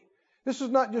 many. This is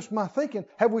not just my thinking.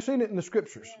 Have we seen it in the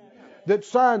Scriptures? That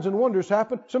signs and wonders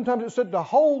happen. Sometimes it said the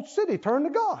whole city turned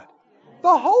to God.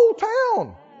 The whole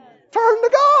town turned to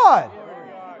God.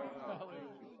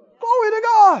 Glory to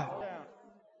God.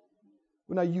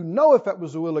 Well, now if that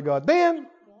was the will of God then.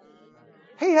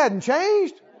 He hadn't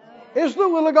changed. It's the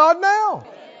will of God now.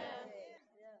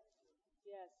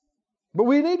 But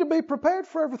we need to be prepared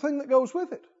for everything that goes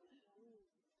with it.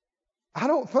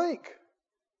 I'm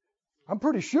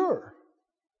pretty sure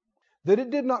that it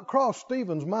did not cross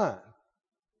Stephen's mind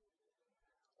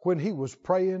when he was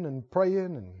praying and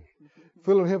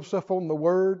filling himself on the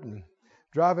Word and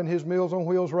driving his Meals on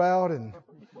Wheels route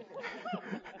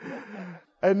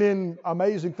and then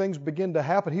amazing things begin to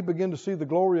happen. He began to see the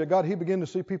glory of God. He began to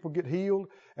see people get healed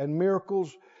and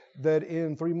miracles that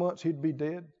in 3 months he'd be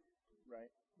dead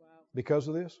because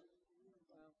of this.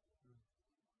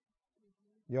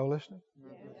 Y'all listening?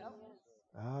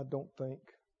 I don't think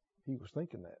he was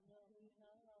thinking that.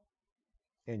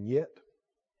 And yet,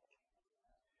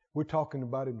 we're talking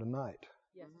about him tonight.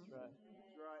 Yes.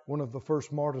 One of the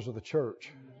first martyrs of the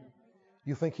church.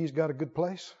 You think he's got a good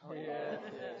place? Oh, yes.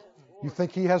 You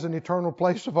think he has an eternal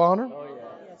place of honor? Oh,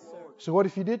 yes, sir. So what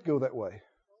if you did go that way?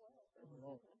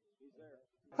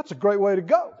 That's a great way to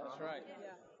go. That's right.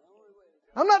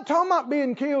 I'm not talking about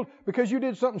being killed because you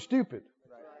did something stupid.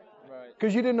 Right.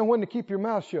 Because you didn't know when to keep your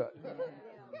mouth shut.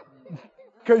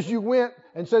 Because you went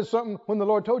and said something when the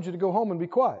Lord told you to go home and be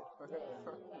quiet.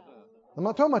 I'm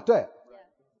not talking about that.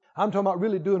 I'm talking about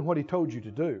really doing what He told you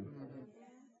to do.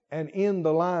 And in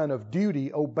the line of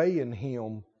duty, obeying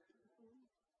Him,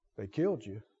 they killed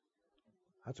you.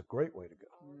 That's a great way to go.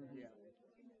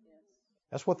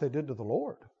 That's what they did to the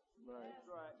Lord.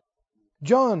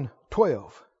 John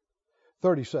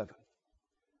 12:37.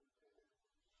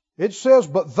 It says,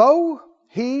 but though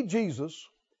He, Jesus,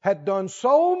 had done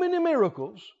so many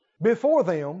miracles before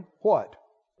them, what?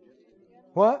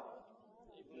 What?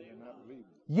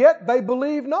 Yet they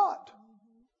believe not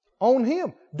on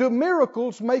Him. Do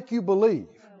miracles make you believe?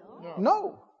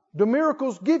 No. Do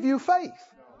miracles give you faith?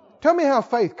 Tell me how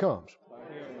faith comes.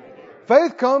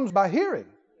 Faith comes by hearing.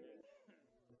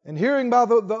 And hearing by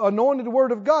the anointed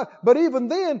Word of God. But even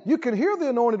then, you can hear the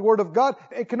anointed Word of God.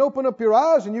 It can open up your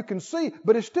eyes and you can see.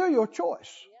 But it's still your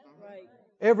choice.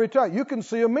 Every time. You can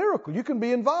see a miracle. You can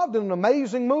be involved in an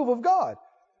amazing move of God.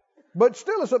 But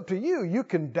still it's up to you. You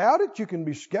can doubt it. You can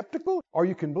be skeptical. Or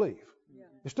you can believe.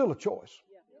 It's still a choice.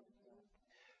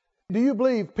 Do you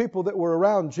believe people that were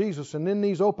around Jesus and in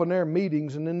these open air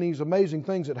meetings and in these amazing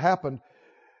things that happened,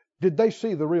 did they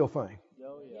see the real thing?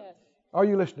 Yes. Are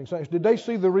you listening, saints? Did they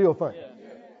see the real thing?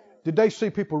 Did they see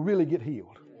people really get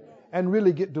healed and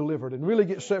really get delivered and really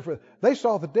get set free? They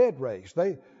saw the dead raised.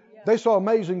 They saw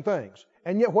amazing things.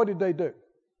 And yet what did they do?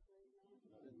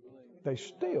 They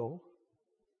still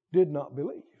did not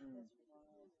believe.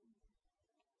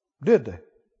 Did they?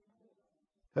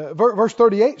 Verse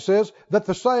 38 says that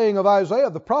the saying of Isaiah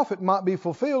the prophet might be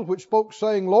fulfilled, which spoke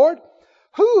saying, Lord,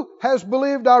 who has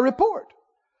believed our report?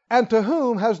 And to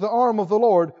whom has the arm of the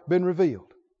Lord been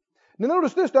revealed? Now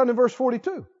notice this down in verse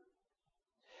 42.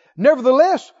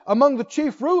 Nevertheless, among the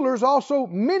chief rulers also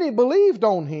many believed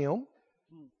on Him.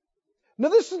 Now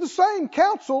this is the same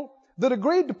council that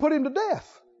agreed to put Him to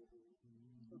death.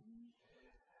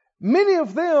 Many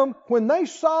of them, when they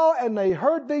saw and they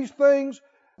heard these things,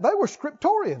 they were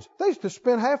scriptorians. They used to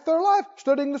spend half their life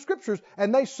studying the Scriptures,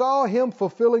 and they saw Him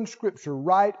fulfilling Scripture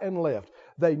right and left.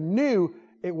 They knew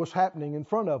it was happening in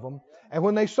front of them. And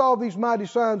when they saw these mighty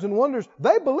signs and wonders,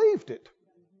 they believed it.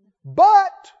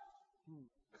 But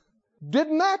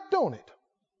didn't act on it.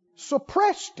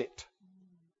 Suppressed it.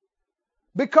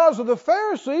 Because of the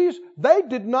Pharisees, they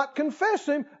did not confess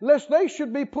Him, lest they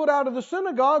should be put out of the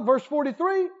synagogue, verse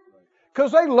 43.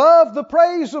 Because they loved the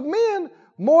praise of men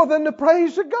more than the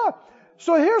praise of God.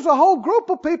 So here's a whole group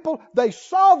of people. They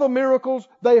saw the miracles.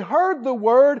 They heard the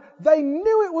Word. They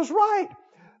knew it was right.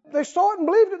 They saw it and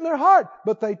believed it in their heart.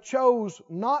 But they chose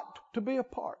not to be a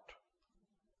part.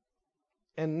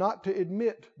 And not to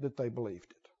admit that they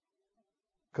believed it.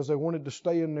 Because they wanted to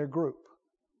stay in their group.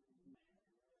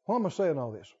 Why am I saying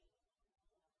all this?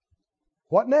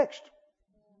 What next?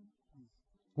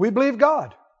 We believe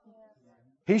God.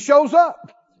 He shows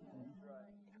up.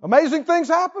 Amazing things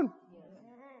happen.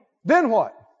 Then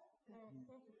what?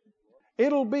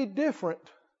 It'll be different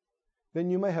than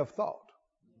you may have thought.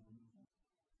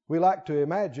 We like to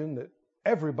imagine that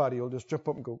everybody will just jump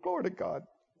up and go, glory to God,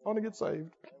 I want to get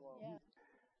saved.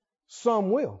 Some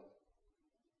will.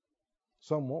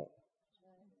 Some won't.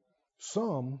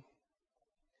 Some,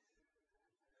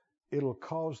 it'll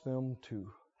cause them to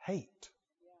hate.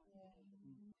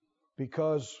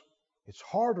 Because it's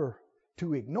harder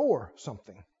to ignore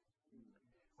something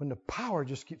when the power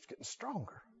just keeps getting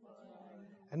stronger.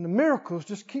 And the miracles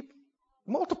just keep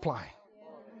multiplying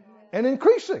and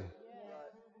increasing.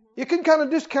 You can kind of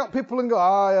discount people and go,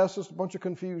 yes, it's a bunch of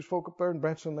confused folk up there in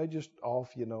Branson. They just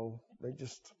off, they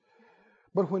just...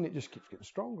 But when it just keeps getting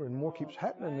stronger and more keeps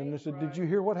happening, and they said, did you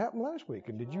hear what happened last week?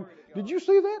 And did you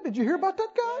see that? Did you hear about that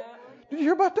guy? Did you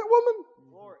hear about that woman?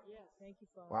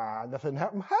 Wow, nothing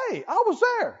happened. Hey, I was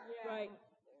there. Right.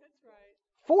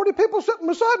 40 people sitting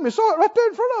beside me saw it right there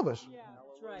in front of us.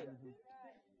 That's right.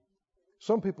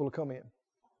 Some people will come in.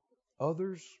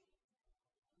 Others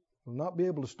will not be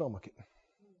able to stomach it.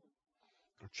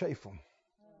 It'll chafe them.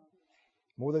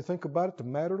 The more they think about it, the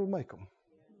madder it'll make them.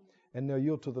 And they'll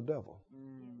yield to the devil.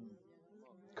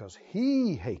 Because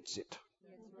he hates it.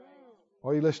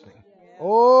 Are you listening?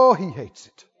 Oh, he hates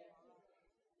it.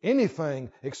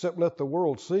 anything except let the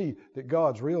world see that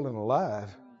God's real and alive,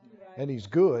 and He's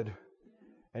good,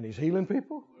 and He's healing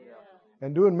people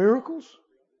and doing miracles.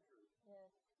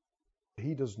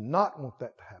 He does not want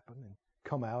that to happen and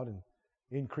come out in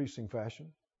increasing fashion.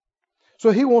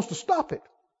 So He wants to stop it.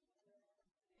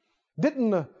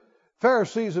 Didn't the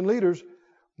Pharisees and leaders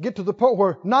get to the point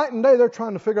where night and day they're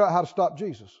trying to figure out how to stop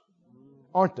Jesus?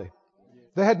 Aren't they?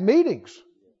 They had meetings.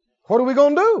 What are we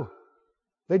going to do?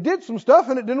 They did some stuff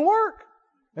and it didn't work.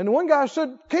 And the one guy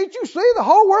said, can't you see the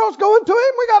whole world's going to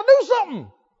Him? We got to do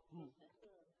something.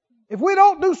 If we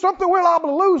don't do something, we're liable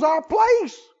to lose our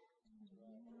place.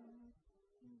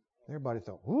 Everybody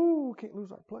thought, ooh, we can't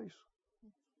lose our place.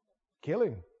 Kill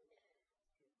Him.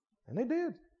 And they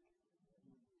did.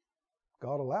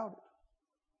 God allowed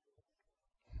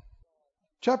it.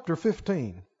 Chapter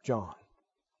 15, John.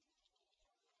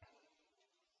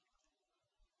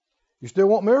 You still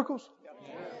want miracles?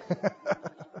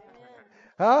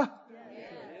 Huh?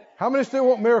 How many still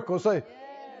want miracles? Say,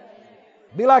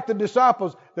 be like the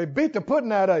disciples. They beat the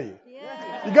pudding out of you.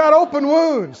 You got open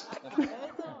wounds.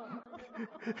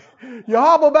 You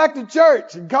hobble back to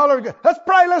church and call her. Let's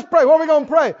pray. What are we going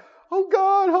to pray? Oh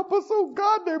God, help us. Oh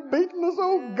God, they're beating us.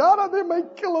 Oh God, they may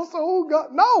kill us. Oh God.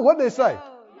 No, what did they say?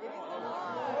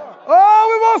 Oh,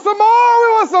 we want some more.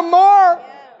 We want some more.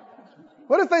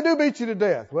 What if they do beat you to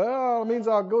death? Well, it means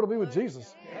I'll go to be with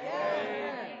Jesus.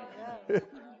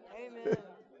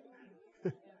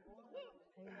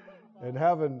 And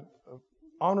have an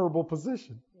honorable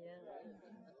position.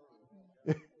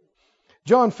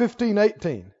 John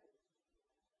 15:18.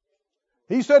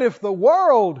 He said, if the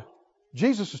world,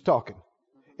 Jesus is talking,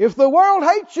 if the world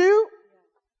hates you,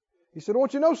 He said, I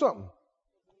want you to know something.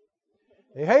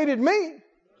 They hated me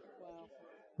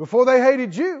before they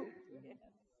hated you.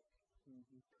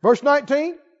 Verse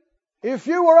 19, if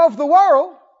you were of the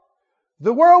world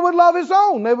would love His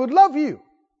own. They would love you.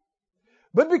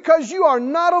 But because you are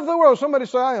not of the world, somebody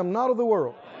say, I am not of the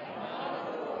world.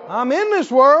 I'm in this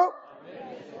world,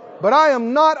 but I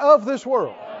am not of this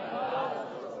world.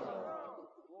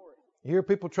 You hear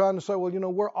people trying to say, well,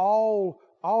 we're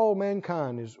all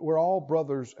mankind we're all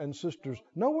brothers and sisters.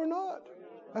 No, we're not.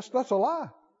 That's a lie.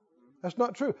 That's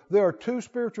not true. There are two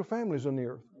spiritual families on the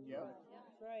earth.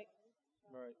 Right.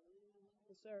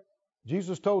 Yes, sir.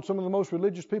 Jesus told some of the most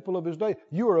religious people of His day,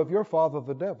 you are of your father,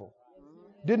 the devil.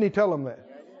 Didn't He tell them that?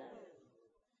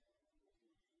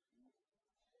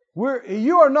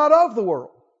 You are not of the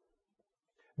world,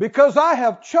 because I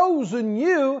have chosen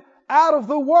you out of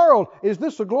the world. Is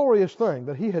this a glorious thing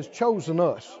that He has chosen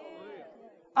us?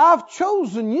 I've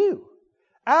chosen you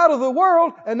out of the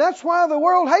world, and that's why the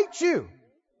world hates you.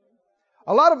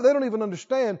 A lot of it they don't even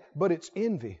understand, but it's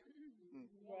envy.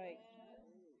 Right.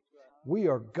 We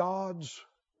are God's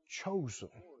chosen.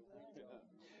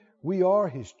 We are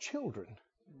His children.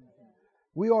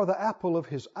 We are the apple of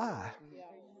His eye.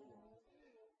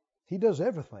 He does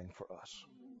everything for us.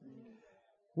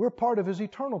 We're part of His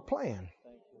eternal plan.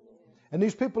 And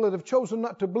these people that have chosen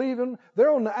not to believe Him,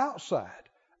 they're on the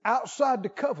outside the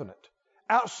covenant,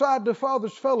 outside the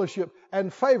Father's fellowship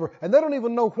and favor. And they don't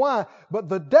even know why, but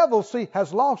the devil,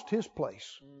 has lost his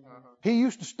place. He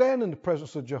used to stand in the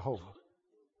presence of Jehovah.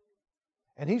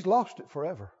 And he's lost it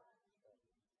forever.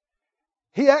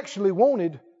 He actually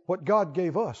wanted what God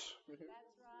gave us.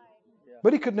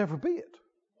 But he could never be it.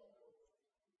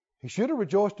 He should have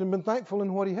rejoiced and been thankful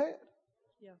in what he had.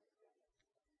 Yeah.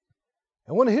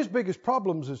 And one of his biggest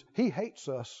problems is he hates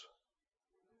us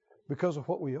because of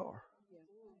what we are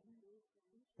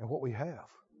and what we have.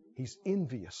 He's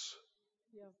envious.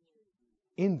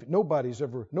 Yeah.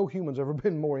 No human's ever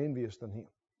been more envious than him.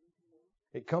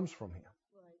 It comes from him.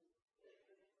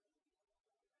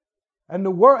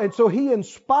 Right. And so he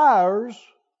inspires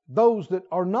those that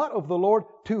are not of the Lord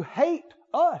to hate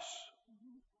us.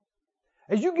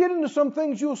 As you get into some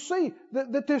things, you'll see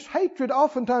that this hatred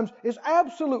oftentimes is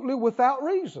absolutely without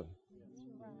reason.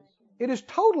 It is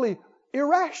totally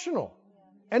irrational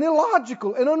and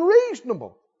illogical and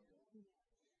unreasonable.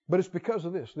 But it's because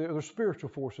of this. There are spiritual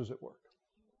forces at work.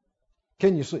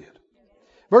 Can you see it?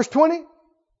 Verse 20.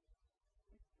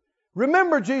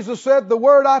 Remember, Jesus said, the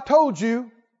word I told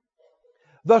you,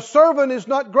 the servant is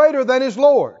not greater than his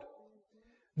Lord.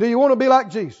 Do you want to be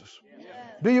like Jesus?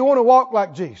 Do you want to walk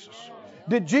like Jesus?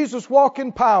 Did Jesus walk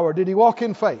in power? Did he walk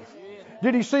in faith?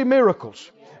 Did he see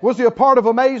miracles? Was he a part of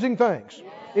amazing things?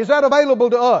 Is that available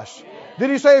to us? Did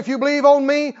he say, if you believe on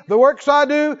me, the works I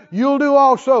do, you'll do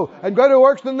also. And greater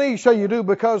works than these shall you do,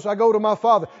 because I go to my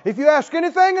Father. If you ask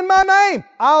anything in my name,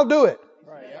 I'll do it.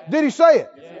 Did he say it?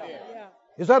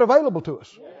 Is that available to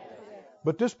us?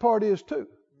 But this part is too.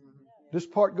 This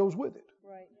part goes with it.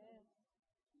 Right.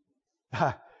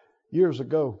 Years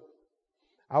ago,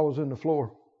 I was in the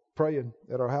floor praying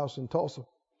at our house in Tulsa.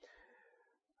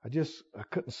 I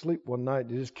couldn't sleep one night.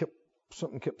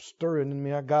 Something kept stirring in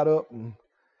me. I got up, and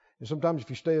sometimes if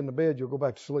you stay in the bed, you'll go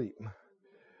back to sleep.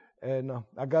 And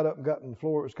I got up and got on the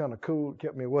floor. It was kind of cool. It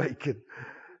kept me awake.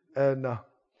 And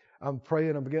I'm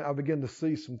praying. I began to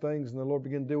see some things, and the Lord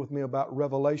began to deal with me about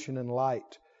revelation and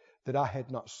light that I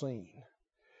had not seen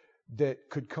that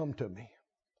could come to me.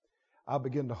 I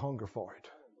began to hunger for it.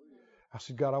 I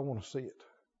said, God, I want to see it.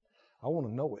 I want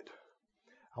to know it.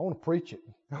 I want to preach it.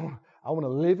 I want to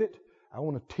live it. I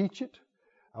want to teach it.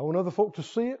 I want other folk to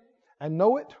see it and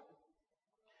know it.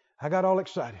 I got all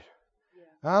excited.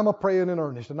 I'm a praying in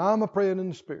earnest, and I'm a praying in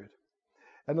the Spirit.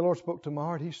 And the Lord spoke to my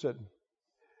heart. He said,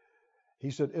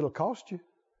 it'll cost you.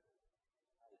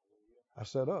 I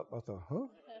sat up. I thought,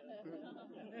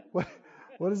 huh?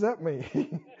 What does that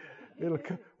mean?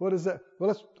 What is that? Well,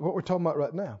 that's what we're talking about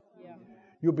right now. Yeah.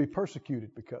 You'll be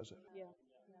persecuted because of it. Yeah.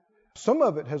 Some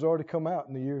of it has already come out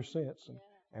in the years since,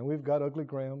 and we've got ugly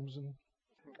grams,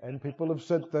 and people have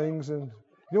said things, and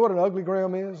you know what an ugly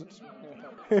gram is?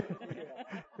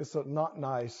 It's a not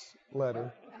nice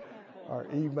letter or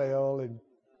email,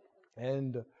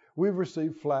 and we've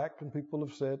received flack, and people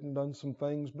have said and done some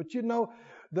things, but you know,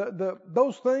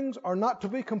 those things are not to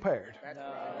be compared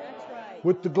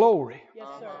with the glory. Yes,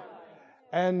 sir.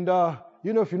 And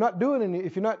you know, if you're not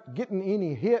getting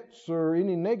any hits or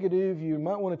any negative, you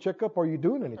might want to check up. Are you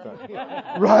doing anything?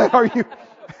 Right?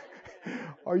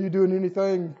 Are you doing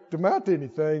anything to amount to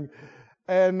anything?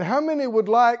 And how many would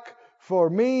like for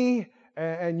me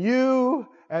and you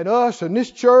and us and this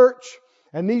church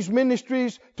and these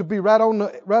ministries to be right on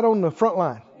the front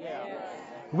line? Yeah.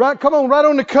 Right? Come on, right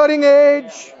on the cutting edge.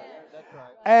 Yeah. That's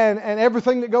right. And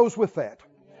everything that goes with that.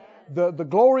 The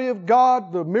glory of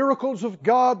God, the miracles of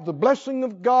God, the blessing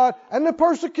of God, and the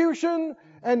persecution.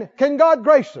 And can God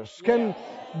grace us?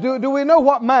 Do we know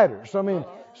what matters? I mean,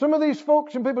 some of these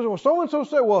folks and people say, well, so-and-so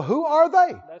said, well, who are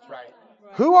they? That's right.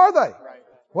 Who are they? Right.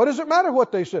 What does it matter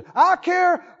what they said? I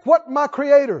care what my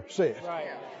Creator says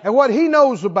and what He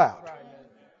knows about. Right.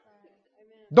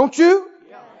 Don't you?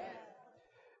 Yeah.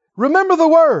 Remember the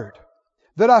word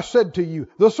that I said to you.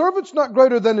 The servant's not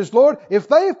greater than his Lord. If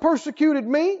they have persecuted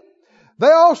me,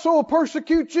 they also will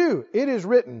persecute you. It is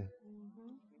written.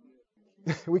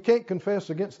 We can't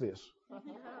confess against this.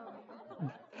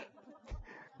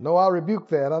 No, I rebuke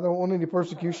that. I don't want any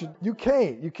persecution. You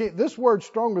can't. This word's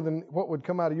stronger than what would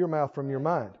come out of your mouth from your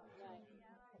mind.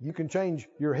 You can change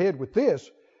your head with this,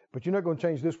 but you're not going to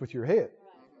change this with your head.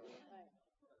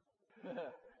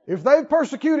 If they've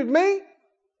persecuted me,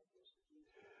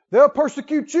 they'll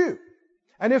persecute you.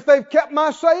 And if they've kept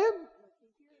my saying,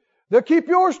 they'll keep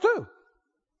yours too.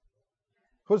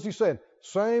 What's he saying?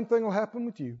 Same thing will happen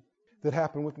with you that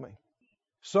happened with me.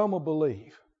 Some will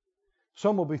believe.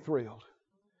 Some will be thrilled.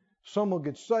 Some will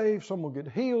get saved. Some will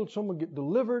get healed. Some will get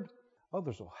delivered.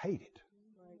 Others will hate it.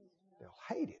 They'll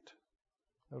hate it.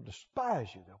 They'll despise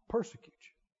you. They'll persecute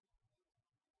you.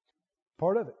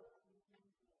 Part of it.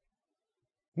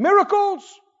 Miracles.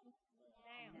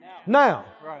 Now.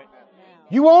 Right.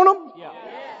 You want them? Yeah.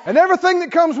 And everything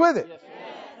that comes with it.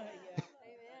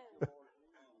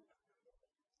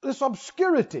 This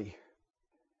obscurity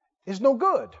is no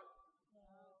good.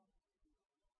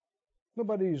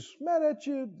 Nobody's mad at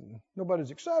you. Nobody's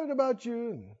excited about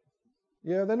you.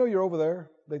 Yeah, they know you're over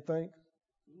there, they think.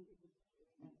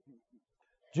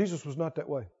 Jesus was not that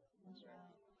way.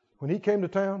 When He came to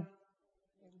town,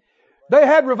 they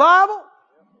had revival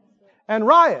and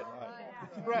riot.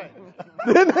 Right.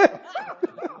 Didn't they?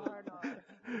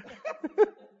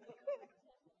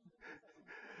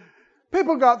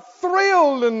 People got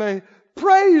thrilled and they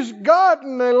praised God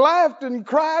and they laughed and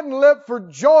cried and leapt for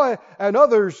joy, and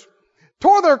others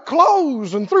tore their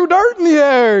clothes and threw dirt in the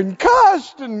air and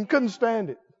cussed and couldn't stand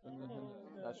it.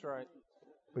 That's right.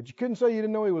 But you couldn't say you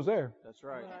didn't know He was there. That's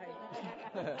right.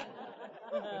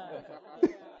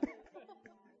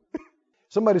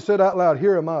 Somebody said out loud,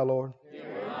 "Here am I, Lord.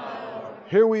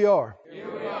 Here we are.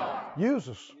 Use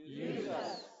us.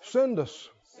 Send us.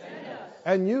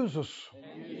 And use us.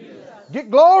 Get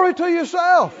glory to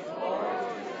yourself.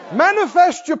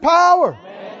 Manifest your power.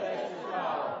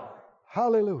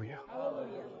 Hallelujah.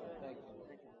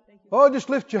 Oh, just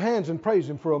lift your hands and praise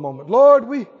Him for a moment. Lord,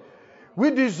 we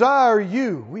desire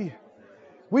You.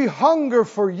 We hunger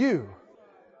for You.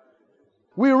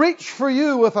 We reach for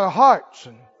You with our hearts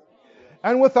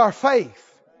and with our faith.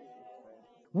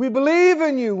 We believe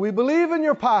in You. We believe in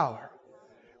Your power.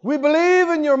 We believe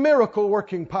in Your miracle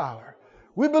working power.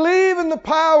 We believe in the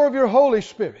power of Your Holy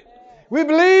Spirit. We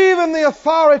believe in the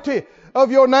authority of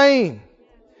Your name.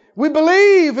 We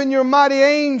believe in your mighty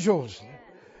angels.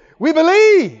 We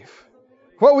believe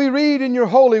what we read in your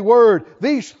holy word.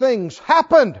 These things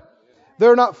happened.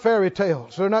 They're not fairy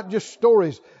tales. They're not just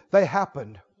stories. They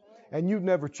happened. And you've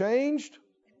never changed.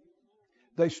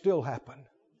 They still happen.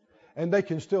 And they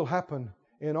can still happen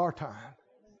in our time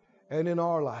and in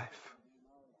our life.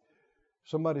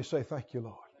 Somebody say, thank you,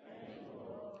 Lord.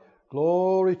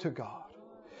 Glory to God.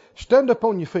 Stand up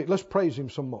on your feet. Let's praise Him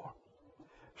some more.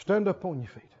 Stand up on your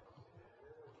feet.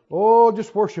 Oh,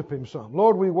 just worship Him some.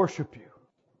 Lord, we worship You.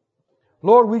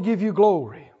 Lord, we give You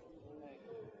glory.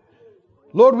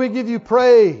 Lord, we give You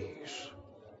praise.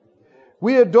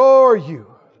 We adore You.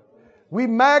 We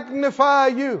magnify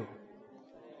You.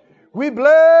 We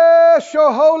bless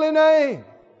Your holy name.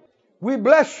 We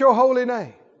bless Your holy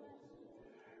name.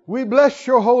 We bless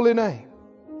Your holy name.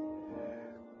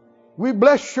 We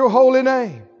bless Your holy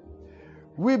name.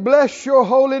 We bless Your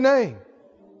holy name.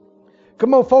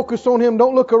 Come on, focus on Him.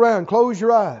 Don't look around. Close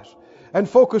your eyes and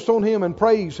focus on Him and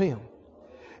praise Him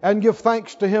and give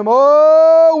thanks to Him.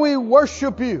 Oh, we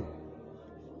worship You.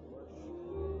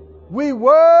 We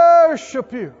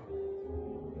worship You.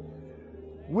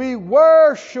 We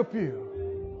worship You.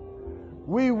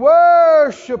 We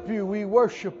worship You. We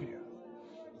worship You.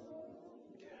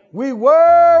 We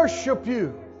worship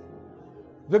You,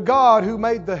 the God who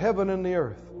made the heaven and the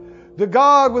earth, the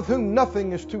God with whom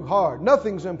nothing is too hard,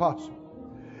 nothing's impossible.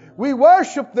 We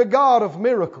worship the God of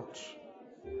miracles,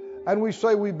 and we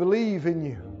say we believe in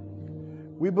You.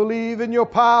 We believe in Your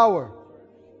power.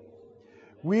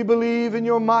 We believe in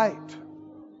Your might.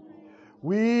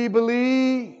 We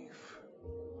believe.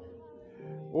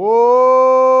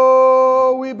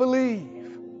 Oh, we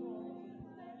believe.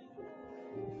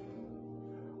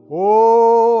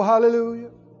 Oh, hallelujah.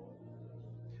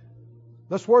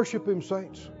 Let's worship Him,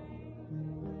 saints.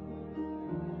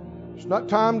 It's not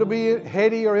time to be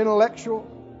heady or intellectual.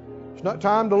 It's not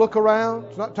time to look around.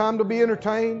 It's not time to be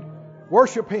entertained.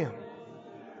 Worship Him.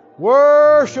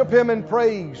 Worship Him and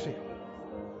praise Him.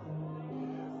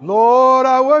 Lord,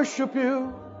 I worship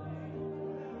You.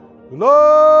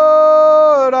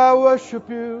 Lord, I worship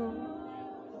You.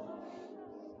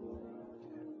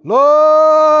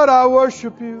 Lord, I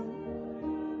worship You.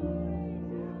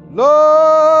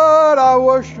 Lord, I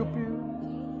worship You.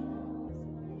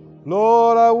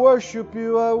 Lord, I worship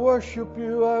You. I worship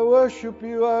You. I worship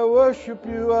You. I worship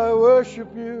You. I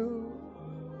worship You.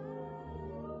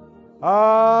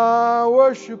 I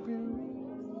worship You.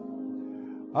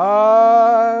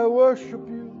 I worship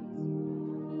You.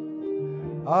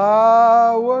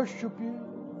 I worship You.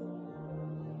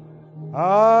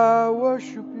 I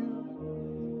worship You.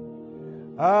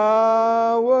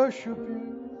 I worship You.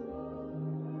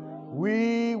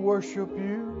 We worship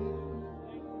You.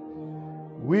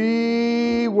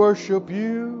 We worship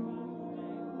You.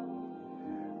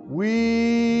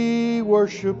 We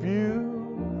worship You.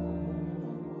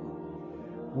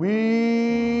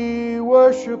 We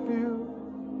worship You.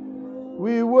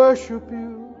 We worship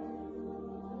You.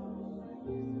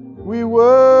 We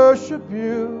worship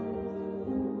You.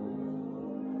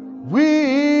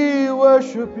 We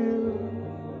worship You.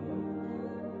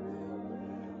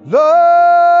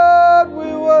 Lord,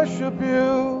 we worship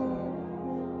You.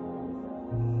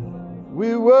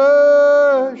 We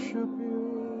worship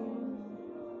You.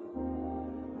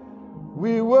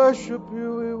 We worship You.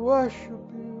 We worship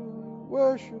You. We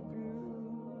worship You.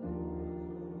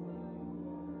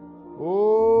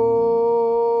 Oh,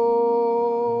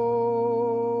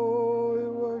 we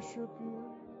worship You.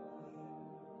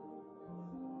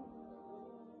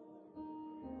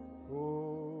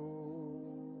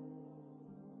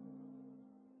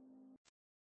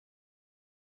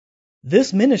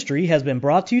 This ministry has been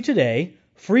brought to you today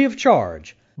free of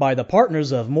charge by the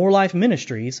partners of More Life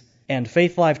Ministries and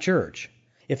Faith Life Church.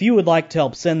 If you would like to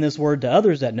help send this word to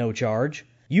others at no charge,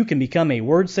 you can become a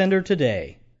word sender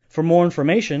today. For more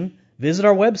information, visit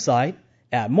our website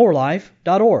at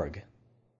morelife.org.